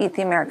not to eat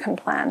the American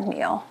plan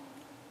meal.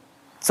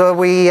 So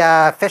we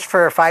fish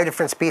for 5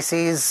 different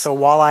species, so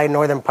walleye,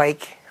 northern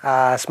pike,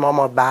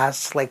 smallmouth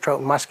bass, lake trout,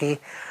 and muskie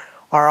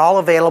are all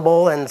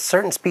available, and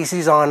certain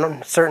species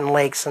on certain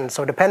lakes. And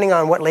so depending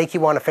on what lake you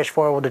want to fish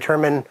for will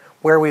determine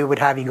where we would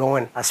have you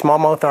going.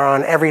 Smallmouth are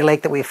on every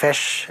lake that we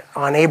fish.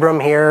 On Abram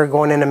here,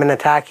 going into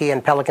Minnetonka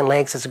and Pelican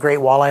Lakes, it's a great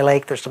walleye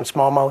lake. There's some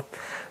smallmouth.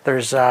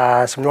 There's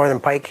some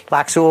northern pike.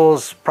 Lac Sewell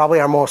is probably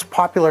our most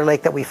popular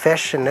lake that we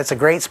fish, and it's a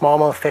great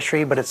smallmouth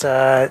fishery, but it's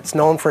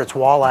known for its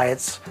walleye.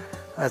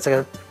 It's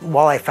a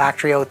walleye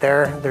factory out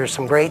there. There's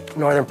some great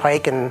northern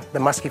pike, and the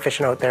muskie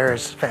fishing out there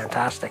is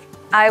fantastic.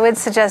 I would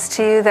suggest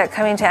to you that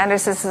coming to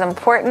Anderson's is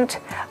important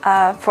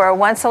for a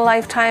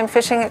once-in-a-lifetime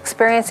fishing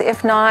experience,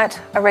 if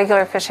not a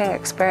regular fishing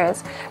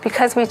experience,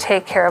 because we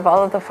take care of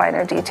all of the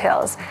finer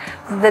details.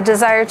 The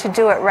desire to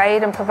do it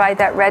right and provide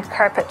that red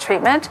carpet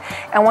treatment,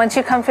 and once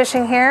you come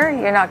fishing here,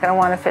 you're not going to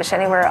want to fish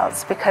anywhere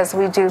else because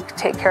we do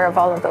take care of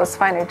all of those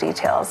finer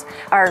details.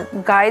 Our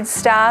guide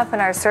staff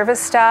and our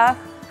service staff,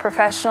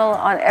 professional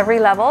on every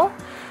level,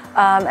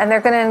 and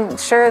they're going to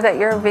ensure that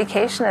your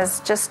vacation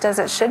is just as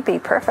it should be,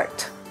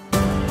 perfect.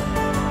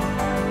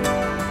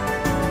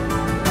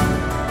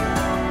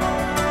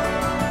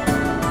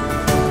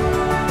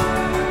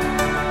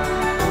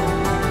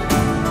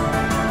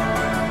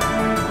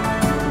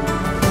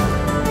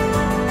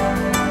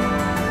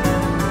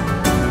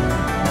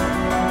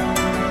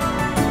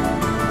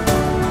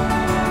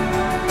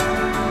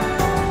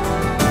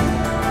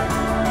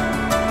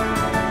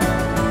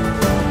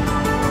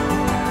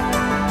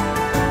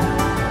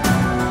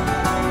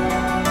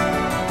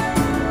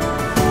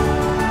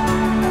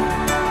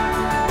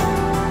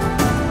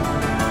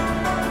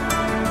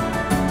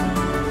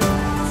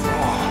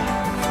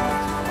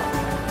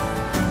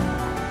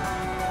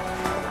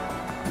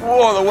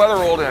 Whoa, the weather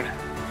rolled in.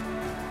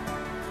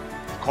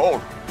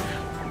 Cold.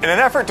 In an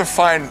effort to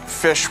find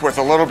fish with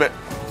a little bit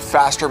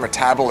faster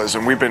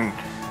metabolism, we've been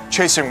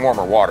chasing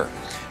warmer water.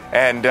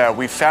 And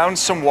we found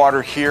some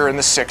water here in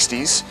the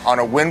 60s on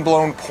a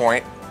windblown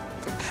point.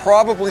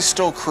 Probably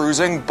still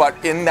cruising, but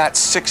in that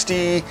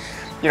 60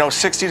 to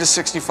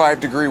 65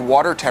 degree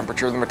water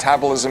temperature, the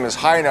metabolism is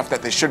high enough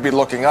that they should be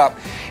looking up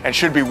and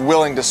should be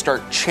willing to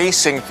start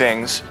chasing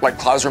things like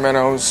clouser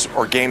minnows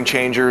or game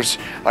changers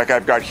like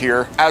I've got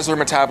here. As their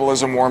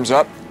metabolism warms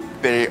up,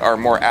 they are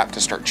more apt to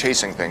start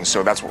chasing things,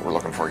 so that's what we're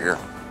looking for here.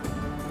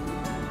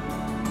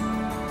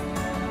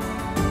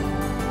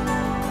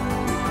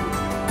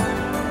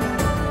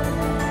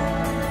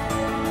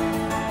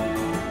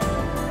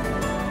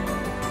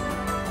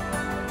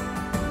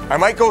 I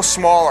might go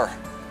smaller.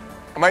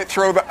 I might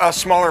throw a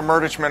smaller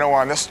Murdich minnow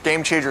on. This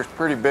game changer is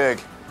pretty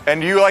big.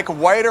 And do you like a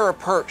white or a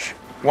perch?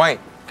 White.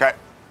 Okay.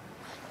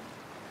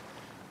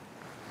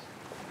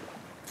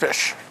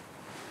 Fish.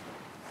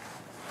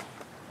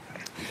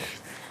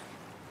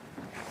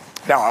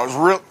 Now,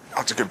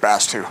 that's a good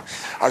bass too.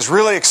 I was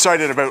really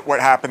excited about what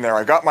happened there.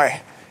 I got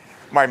my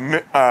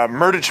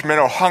Murdich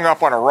minnow hung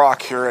up on a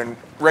rock here, and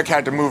Rick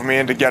had to move me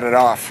in to get it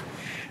off.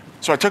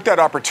 So I took that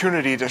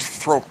opportunity to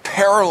throw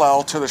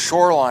parallel to the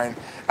shoreline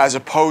as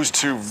opposed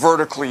to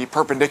vertically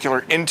perpendicular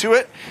into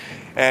it.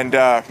 And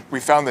we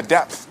found the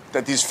depth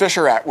that these fish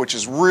are at, which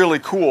is really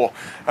cool.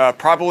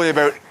 Probably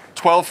about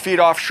 12 feet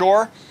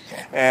offshore,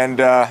 and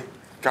got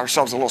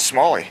ourselves a little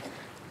smallie.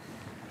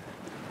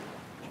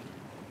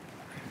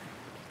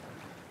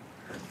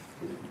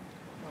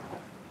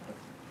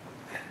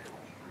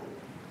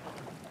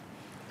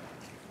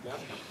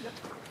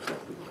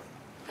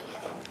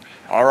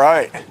 All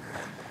right.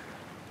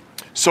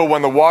 So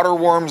when the water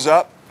warms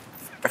up,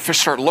 the fish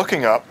start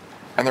looking up,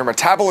 and their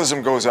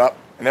metabolism goes up,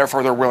 and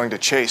therefore they're willing to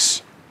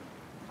chase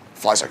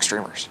flies like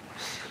streamers.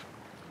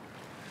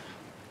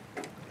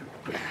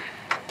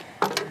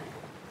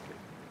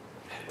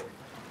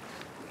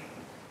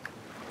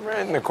 Right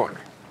in the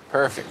corner.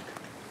 Perfect.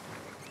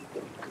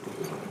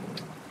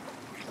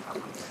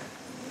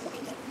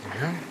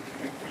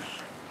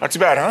 Not too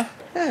bad, huh?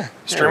 Yeah.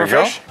 Streamer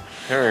fish?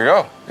 Here we go.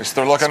 At least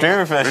they're looking.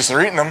 Streamer fish. At least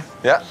they're eating them.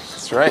 Yeah,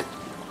 that's right.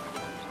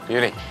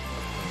 Beauty.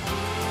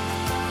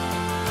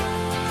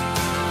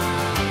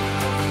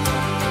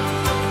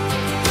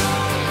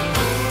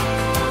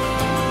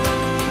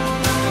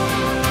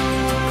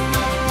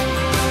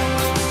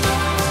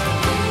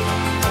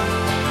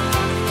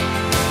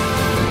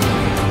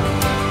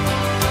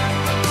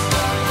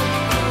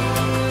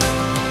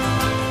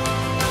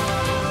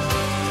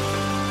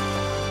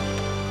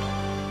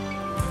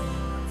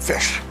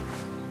 Fish.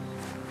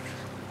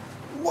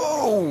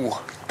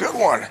 Whoa, good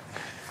one.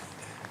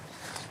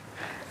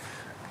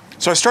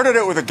 So I started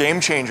out with a game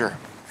changer,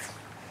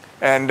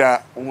 and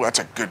ooh, that's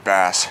a good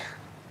bass.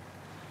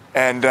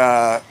 And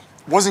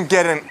wasn't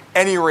getting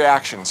any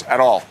reactions at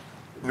all.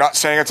 Not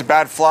saying it's a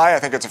bad fly. I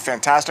think it's a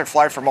fantastic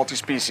fly for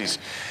multi-species.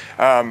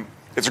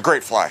 It's a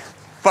great fly.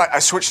 But I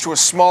switched to a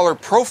smaller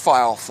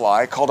profile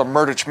fly called a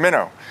Murdich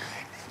minnow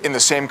in the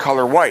same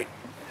color white.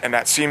 And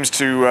that seems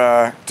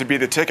to be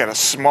the ticket, a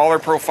smaller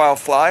profile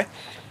fly.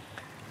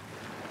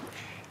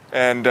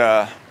 And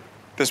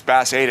this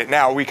bass ate it.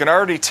 Now, we can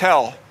already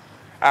tell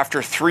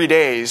after 3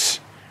 days,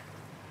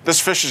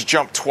 this fish has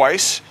jumped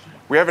twice.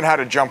 We haven't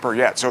had a jumper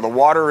yet. So the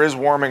water is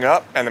warming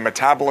up, and the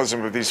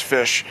metabolism of these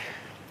fish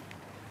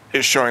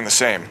is showing the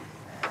same.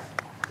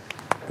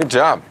 Good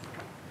job.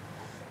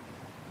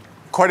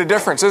 Quite a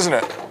difference, isn't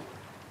it?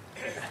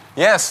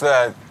 Yes,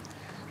 got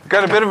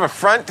a bit of a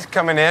front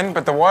coming in,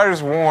 but the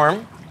water's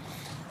warm.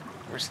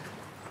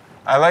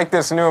 I like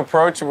this new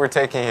approach that we're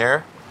taking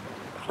here.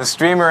 The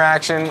streamer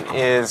action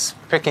is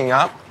picking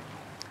up.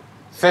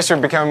 Fish are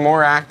becoming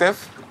more active,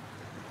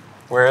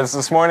 whereas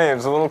this morning it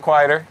was a little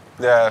quieter.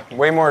 They're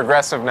way more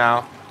aggressive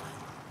now,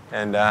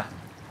 and I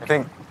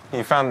think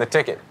he found the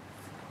ticket.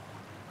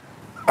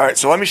 All right,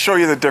 so let me show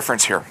you the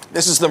difference here.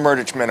 This is the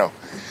Murdich minnow,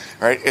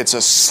 right? It's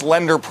a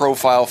slender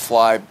profile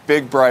fly,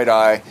 big bright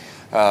eye,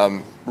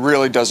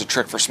 really does a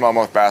trick for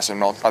smallmouth bass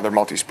and other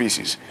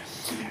multi-species.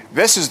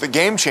 This is the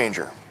game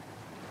changer,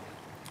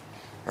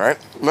 right?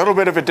 A little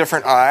bit of a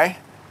different eye,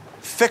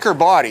 thicker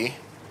body,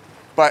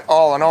 but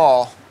all in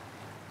all,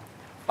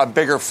 a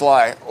bigger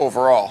fly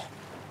overall.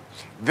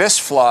 This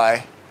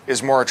fly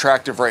is more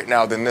attractive right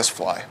now than this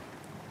fly.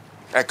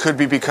 That could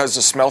be because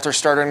the smelter's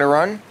starting to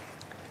run.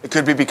 It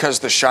could be because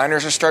the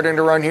shiners are starting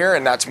to run here,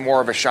 and that's more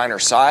of a shiner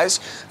size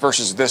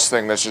versus this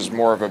thing that's just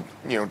more of a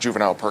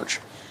juvenile perch.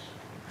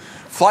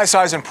 Fly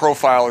size and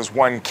profile is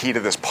one key to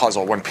this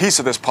puzzle, one piece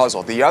of this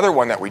puzzle. The other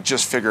one that we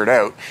just figured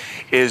out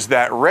is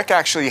that Rick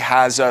actually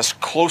has us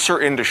closer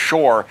into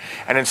shore,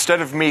 and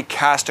instead of me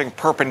casting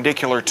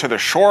perpendicular to the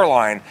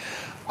shoreline,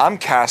 I'm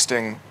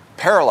casting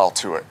parallel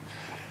to it.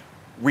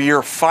 We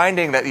are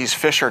finding that these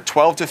fish are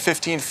 12 to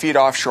 15 feet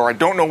offshore. I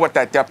don't know what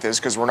that depth is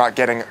because we're not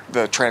getting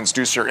the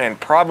transducer in,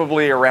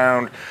 probably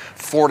around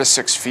 4 to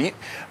 6 feet.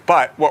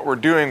 But what we're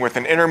doing with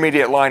an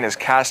intermediate line is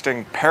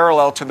casting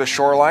parallel to the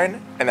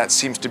shoreline, and that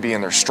seems to be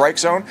in their strike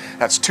zone.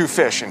 That's 2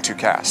 fish in 2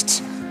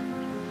 casts.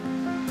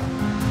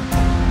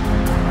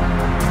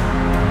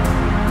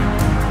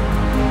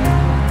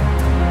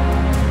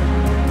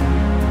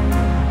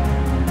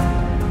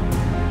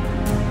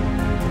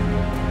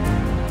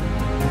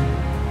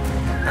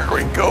 There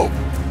we go.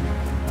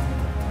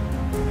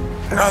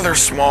 Another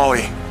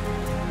smallie.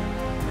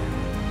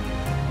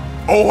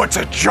 Oh, it's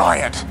a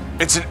giant.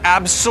 It's an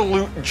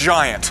absolute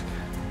giant.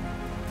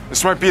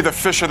 This might be the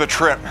fish of the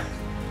trip.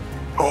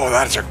 Oh,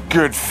 that's a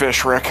good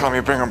fish, Rick. Let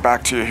me bring him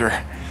back to you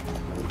here.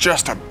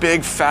 Just a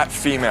big fat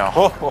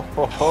female.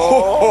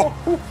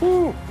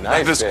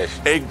 Nice that is fish.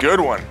 a good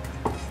one.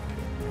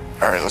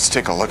 All right, let's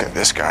take a look at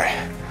this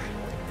guy.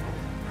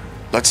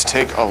 Let's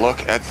take a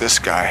look at this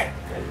guy.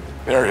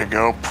 There you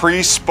go.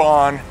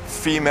 Pre-spawn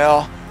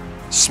female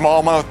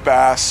smallmouth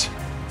bass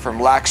from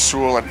Lac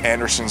Seul at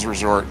Anderson's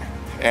Resort.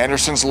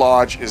 Anderson's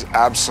Lodge is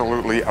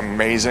absolutely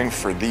amazing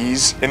for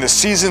these. In the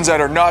seasons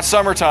that are not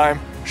summertime,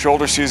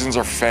 shoulder seasons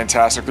are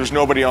fantastic. There's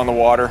nobody on the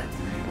water,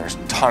 and there's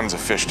tons of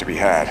fish to be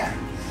had.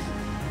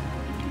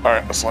 All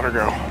right, let's let her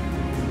go.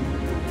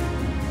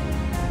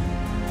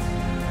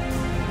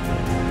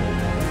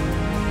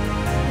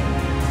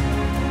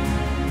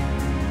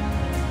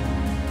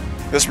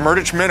 This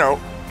Murdich minnow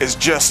is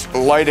just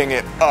lighting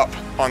it up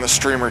on the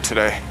streamer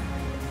today.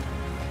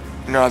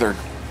 Another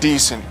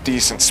decent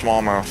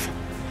smallmouth.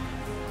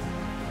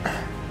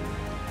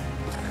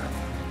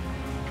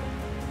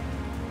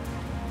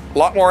 A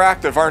lot more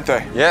active, aren't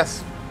they?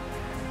 Yes.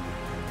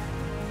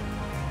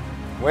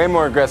 Way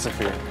more aggressive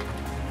here.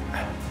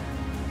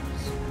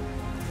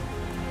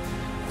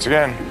 Once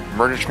again,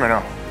 Murdich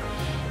minnow.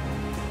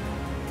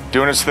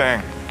 Doing his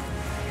thing.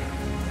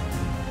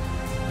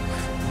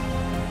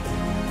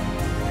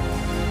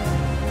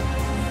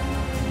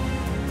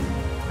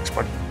 Thanks,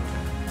 bud.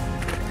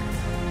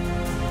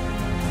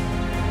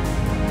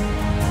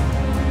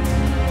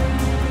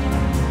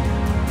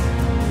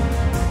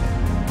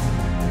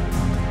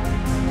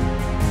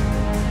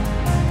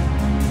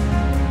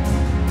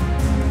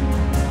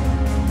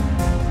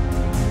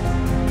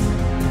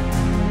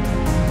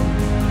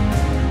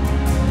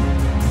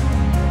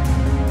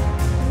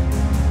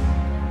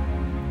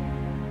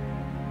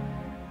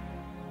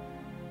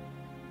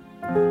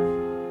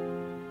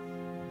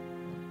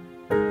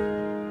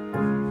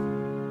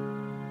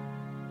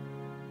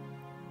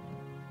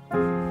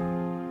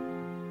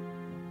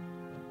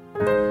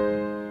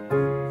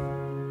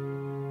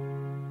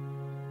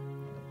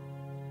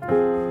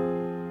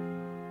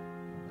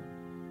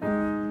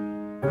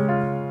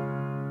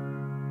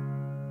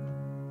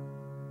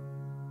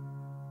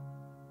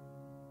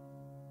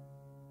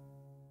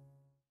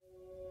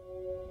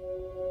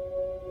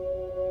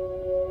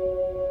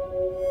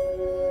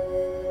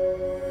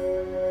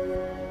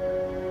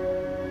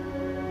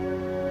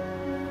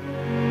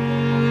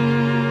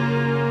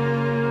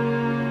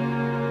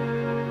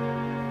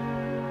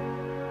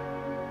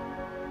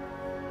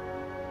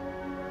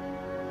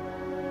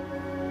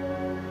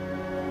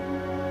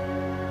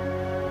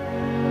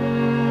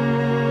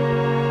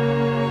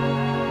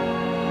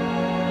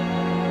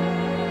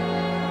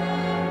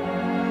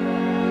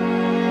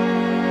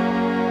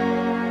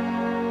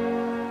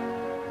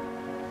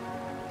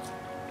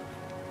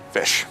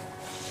 Fish.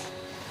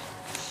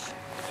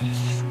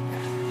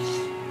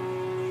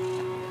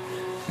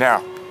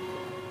 Now,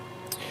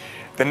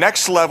 the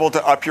next level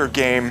to up your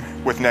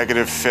game with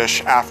negative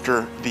fish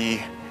after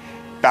the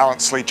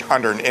balance leech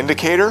under an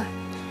indicator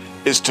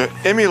is to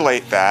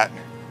emulate that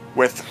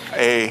with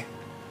a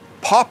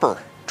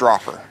popper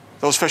dropper.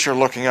 Those fish are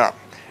looking up.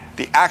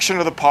 The action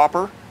of the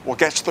popper will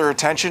get their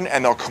attention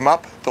and they'll come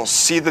up, they'll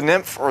see the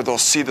nymph or they'll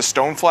see the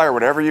stonefly or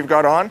whatever you've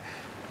got on,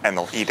 and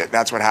they'll eat it.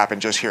 That's what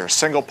happened just here. A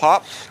single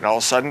pop, and all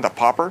of a sudden the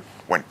popper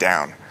went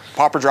down.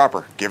 Popper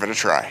dropper, give it a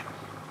try.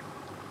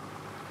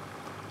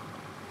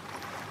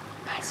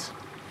 Nice.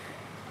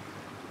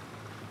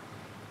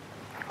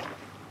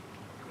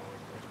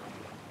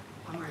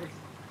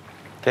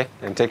 Okay,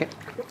 and take it.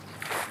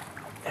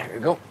 There we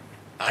go.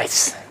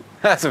 Nice.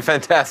 That's a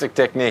fantastic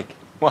technique.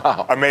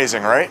 Wow.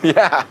 Amazing, right?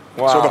 Yeah.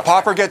 Wow. So the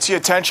popper gets the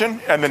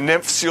attention and the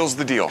nymph seals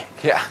the deal.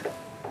 Yeah.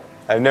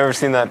 I've never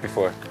seen that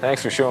before.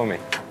 Thanks for showing me.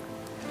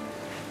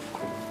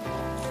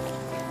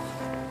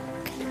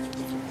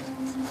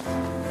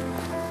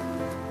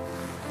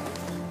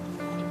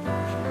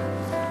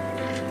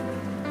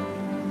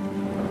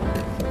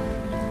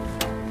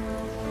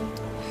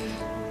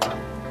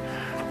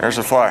 There's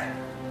a fly.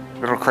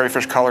 Little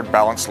crayfish colored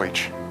balance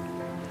leech.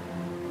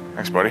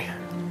 Thanks, buddy.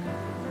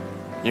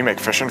 You make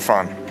fishing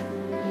fun.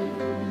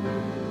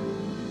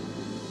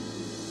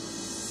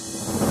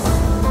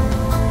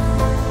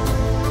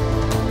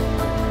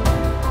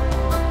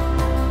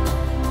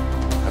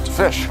 That's a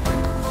fish.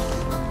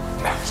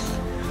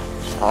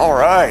 All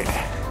right.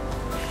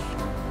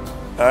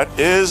 That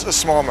is a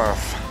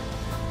smallmouth.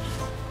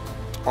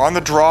 On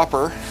the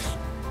dropper.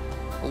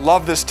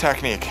 Love this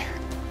technique.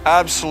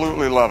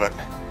 Absolutely love it.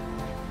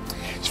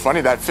 It's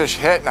funny, that fish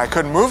hit and I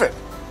couldn't move it.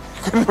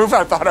 Couldn't move it,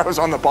 I thought I was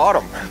on the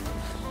bottom.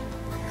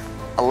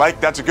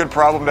 That's a good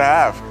problem to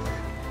have.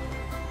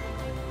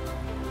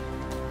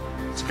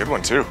 It's a good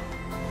one too.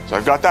 So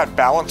I've got that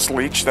balance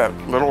leech, that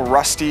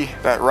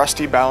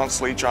rusty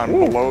balance leech on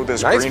below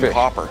this nice green fish.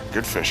 popper.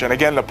 Good fish. And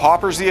again, the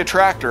popper's the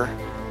attractor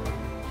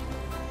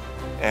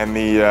and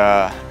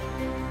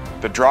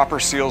the dropper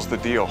seals the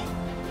deal.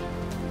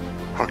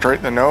 Hooked right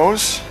in the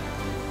nose.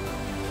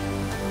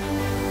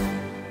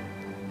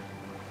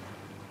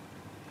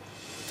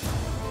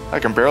 I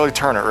can barely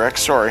turn it, Rick,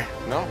 sorry.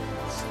 No,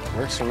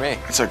 works for me.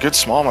 It's a good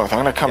smallmouth. I'm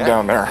gonna come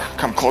down there,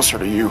 come closer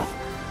to you.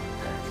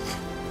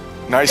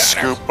 Nice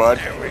scoop, bud.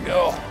 There we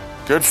go.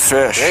 Good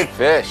fish. Great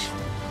fish.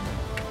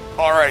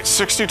 All right,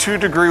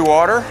 62-degree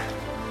water.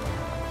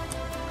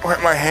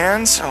 Wet my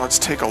hands. Now let's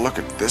take a look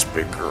at this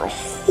big girl.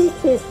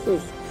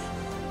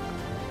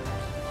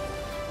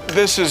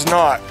 this is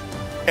not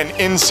an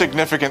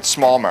insignificant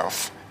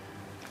smallmouth.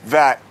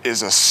 That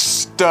is a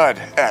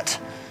stud-et.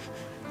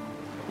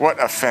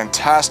 What a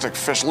fantastic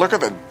fish. Look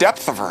at the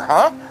depth of her,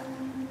 huh?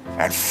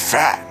 And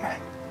fat.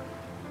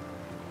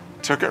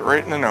 Took it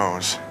right in the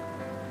nose.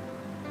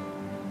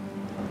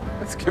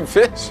 That's a good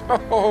fish.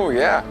 Oh,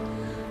 yeah.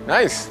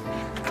 Nice.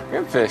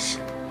 Good fish.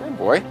 Good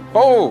boy.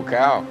 Oh,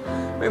 cow.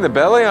 Look at the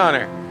belly on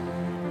her.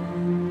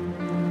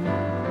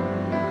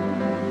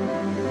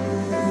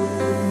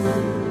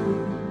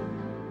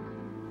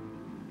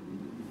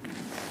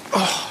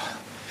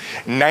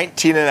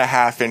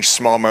 19.5-inch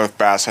smallmouth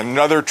bass,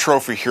 another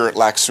trophy here at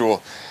Lac Sioux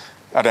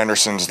at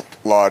Anderson's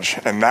Lodge.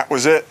 And that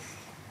was it.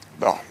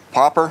 The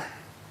popper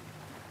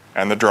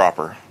and the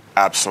dropper.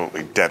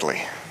 Absolutely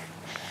deadly.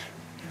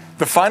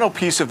 The final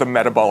piece of the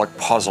metabolic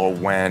puzzle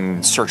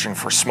when searching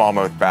for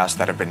smallmouth bass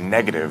that have been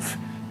negative,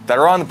 that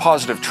are on the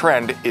positive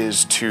trend,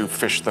 is to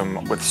fish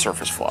them with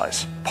surface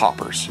flies,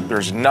 poppers.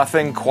 There's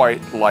nothing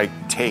quite like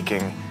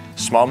taking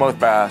smallmouth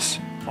bass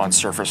on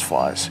surface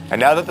flies. And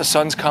now that the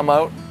sun's come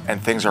out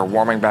and things are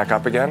warming back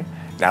up again,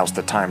 now's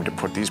the time to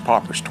put these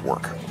poppers to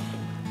work.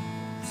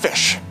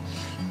 Fish.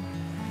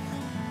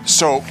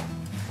 So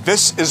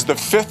this is the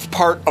fifth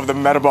part of the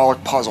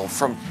metabolic puzzle.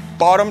 From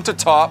bottom to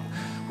top,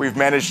 we've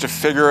managed to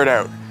figure it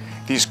out.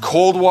 These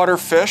cold water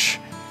fish,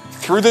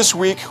 through this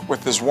week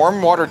with these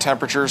warm water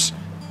temperatures,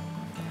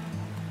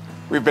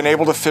 we've been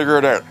able to figure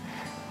it out.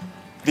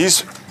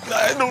 These,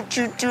 don't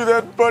you do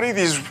that, buddy.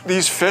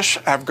 These fish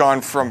have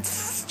gone from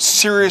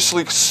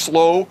seriously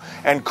slow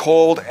and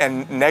cold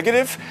and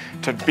negative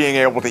to being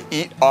able to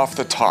eat off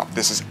the top.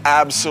 This is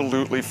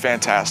absolutely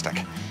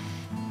fantastic.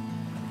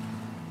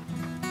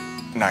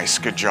 Nice,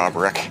 good job,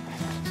 Rick.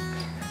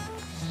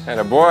 And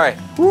a boy,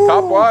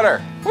 top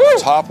water. Woo!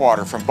 Top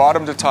water, from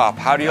bottom to top.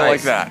 How do you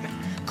like Nice. that?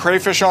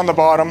 Crayfish on the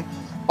bottom,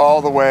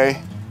 all the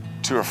way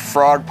to a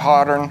frog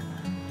pattern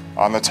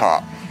on the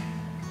top.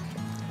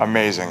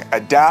 Amazing.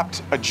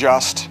 Adapt,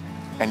 adjust,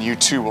 and you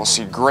too will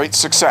see great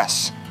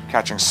success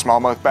catching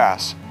smallmouth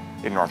bass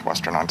in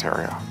northwestern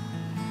Ontario.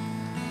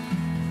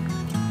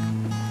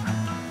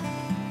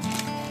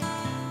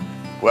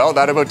 Well,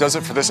 that about does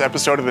it for this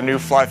episode of The New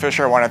Fly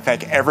Fisher. I want to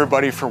thank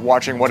everybody for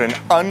watching. What an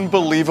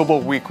unbelievable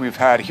week we've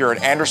had here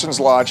at Anderson's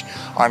Lodge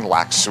on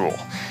Lac Sioux.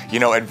 You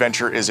know,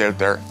 adventure is out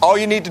there. All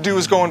you need to do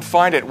is go and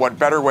find it. What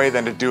better way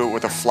than to do it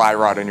with a fly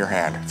rod in your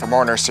hand? For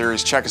more on our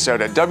series, check us out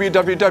at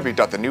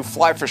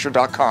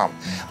www.thenewflyfisher.com.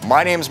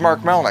 My name's Mark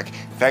Melnyk.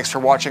 Thanks for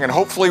watching, and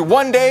hopefully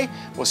one day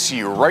we'll see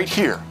you right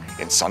here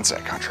in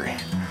Sunset Country.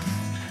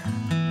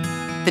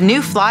 The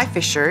New Fly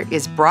Fisher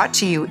is brought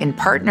to you in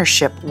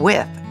partnership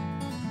with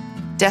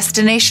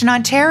Destination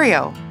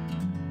Ontario,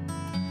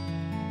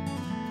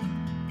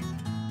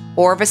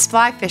 Orvis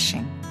Fly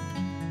Fishing,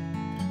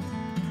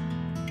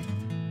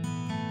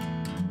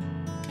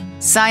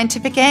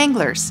 Scientific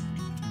Anglers,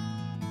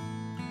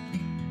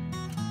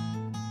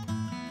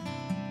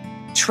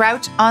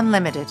 Trout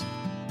Unlimited,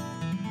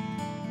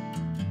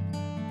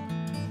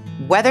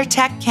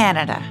 WeatherTech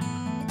Canada,